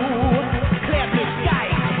show you clear blue sky.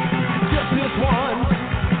 Just this one.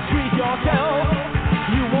 Treat yourself.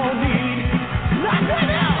 You won't need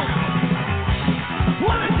nothing else.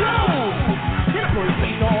 Wanna do? Get up, blow your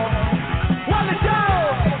face off. Wanna do?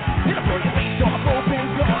 Get up, blow your face off. Open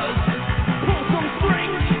doors. Pull some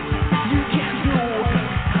strings. You can do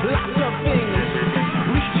lots of things.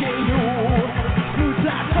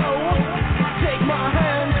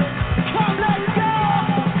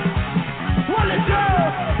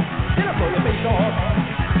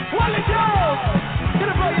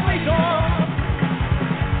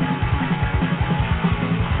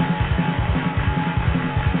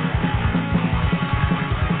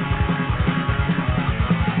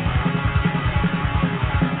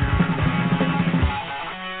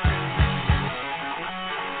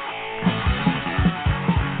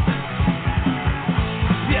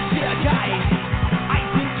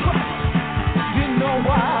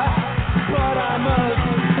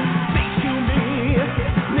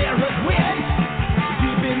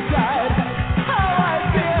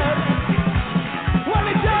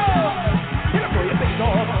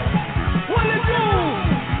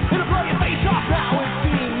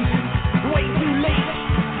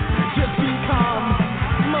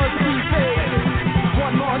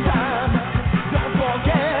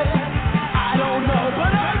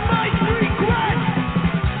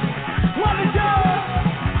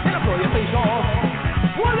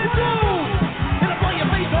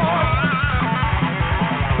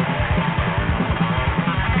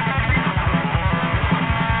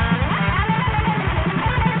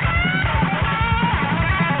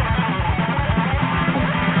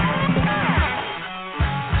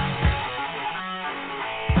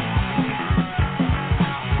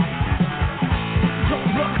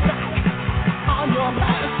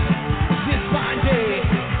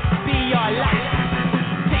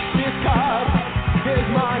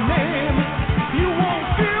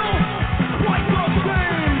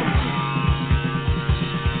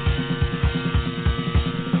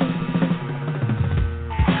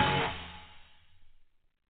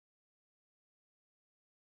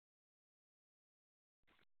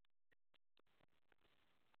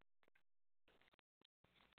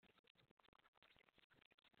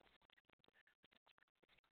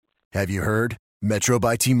 Have you heard? Metro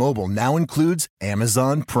by T-Mobile now includes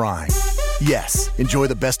Amazon Prime. Yes, enjoy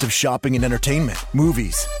the best of shopping and entertainment,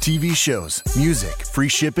 movies, TV shows, music, free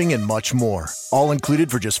shipping, and much more. All included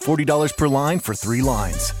for just $40 per line for 3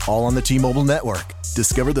 lines. All on the T-Mobile network.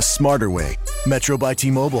 Discover the smarter way. Metro by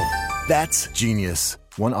T-Mobile. That's genius.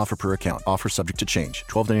 One offer per account. Offer subject to change.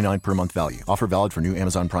 $12.99 per month value. Offer valid for new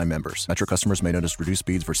Amazon Prime members. Metro customers may notice reduced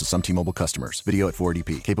speeds versus some T-Mobile customers. Video at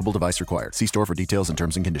 480p. Capable device required. See store for details and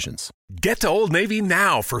terms and conditions. Get to Old Navy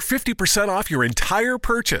now for 50% off your entire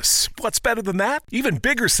purchase. What's better than that? Even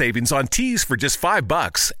bigger savings on tees for just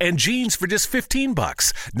 $5 and jeans for just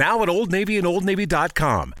 $15. Now at Old Navy and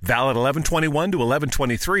OldNavy.com. Valid 11/21 to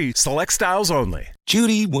 11/23. Select styles only.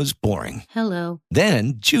 Judy was boring. Hello.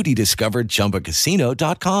 Then Judy discovered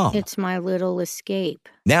ChumbaCasino.com. It's my little escape.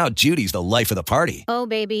 Now Judy's the life of the party. Oh,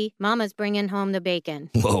 baby, mama's bringing home the bacon.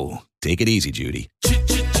 Whoa, take it easy, Judy.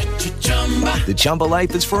 The Chumba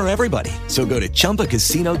life is for everybody. So go to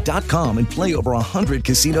ChumbaCasino.com and play over 100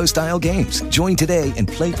 casino-style games. Join today and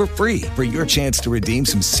play for free for your chance to redeem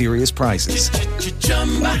some serious prizes.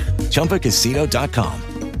 ChumbaCasino.com.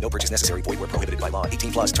 No purchase necessary. Void where prohibited by law.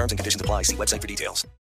 18 plus terms and conditions apply. See website for details.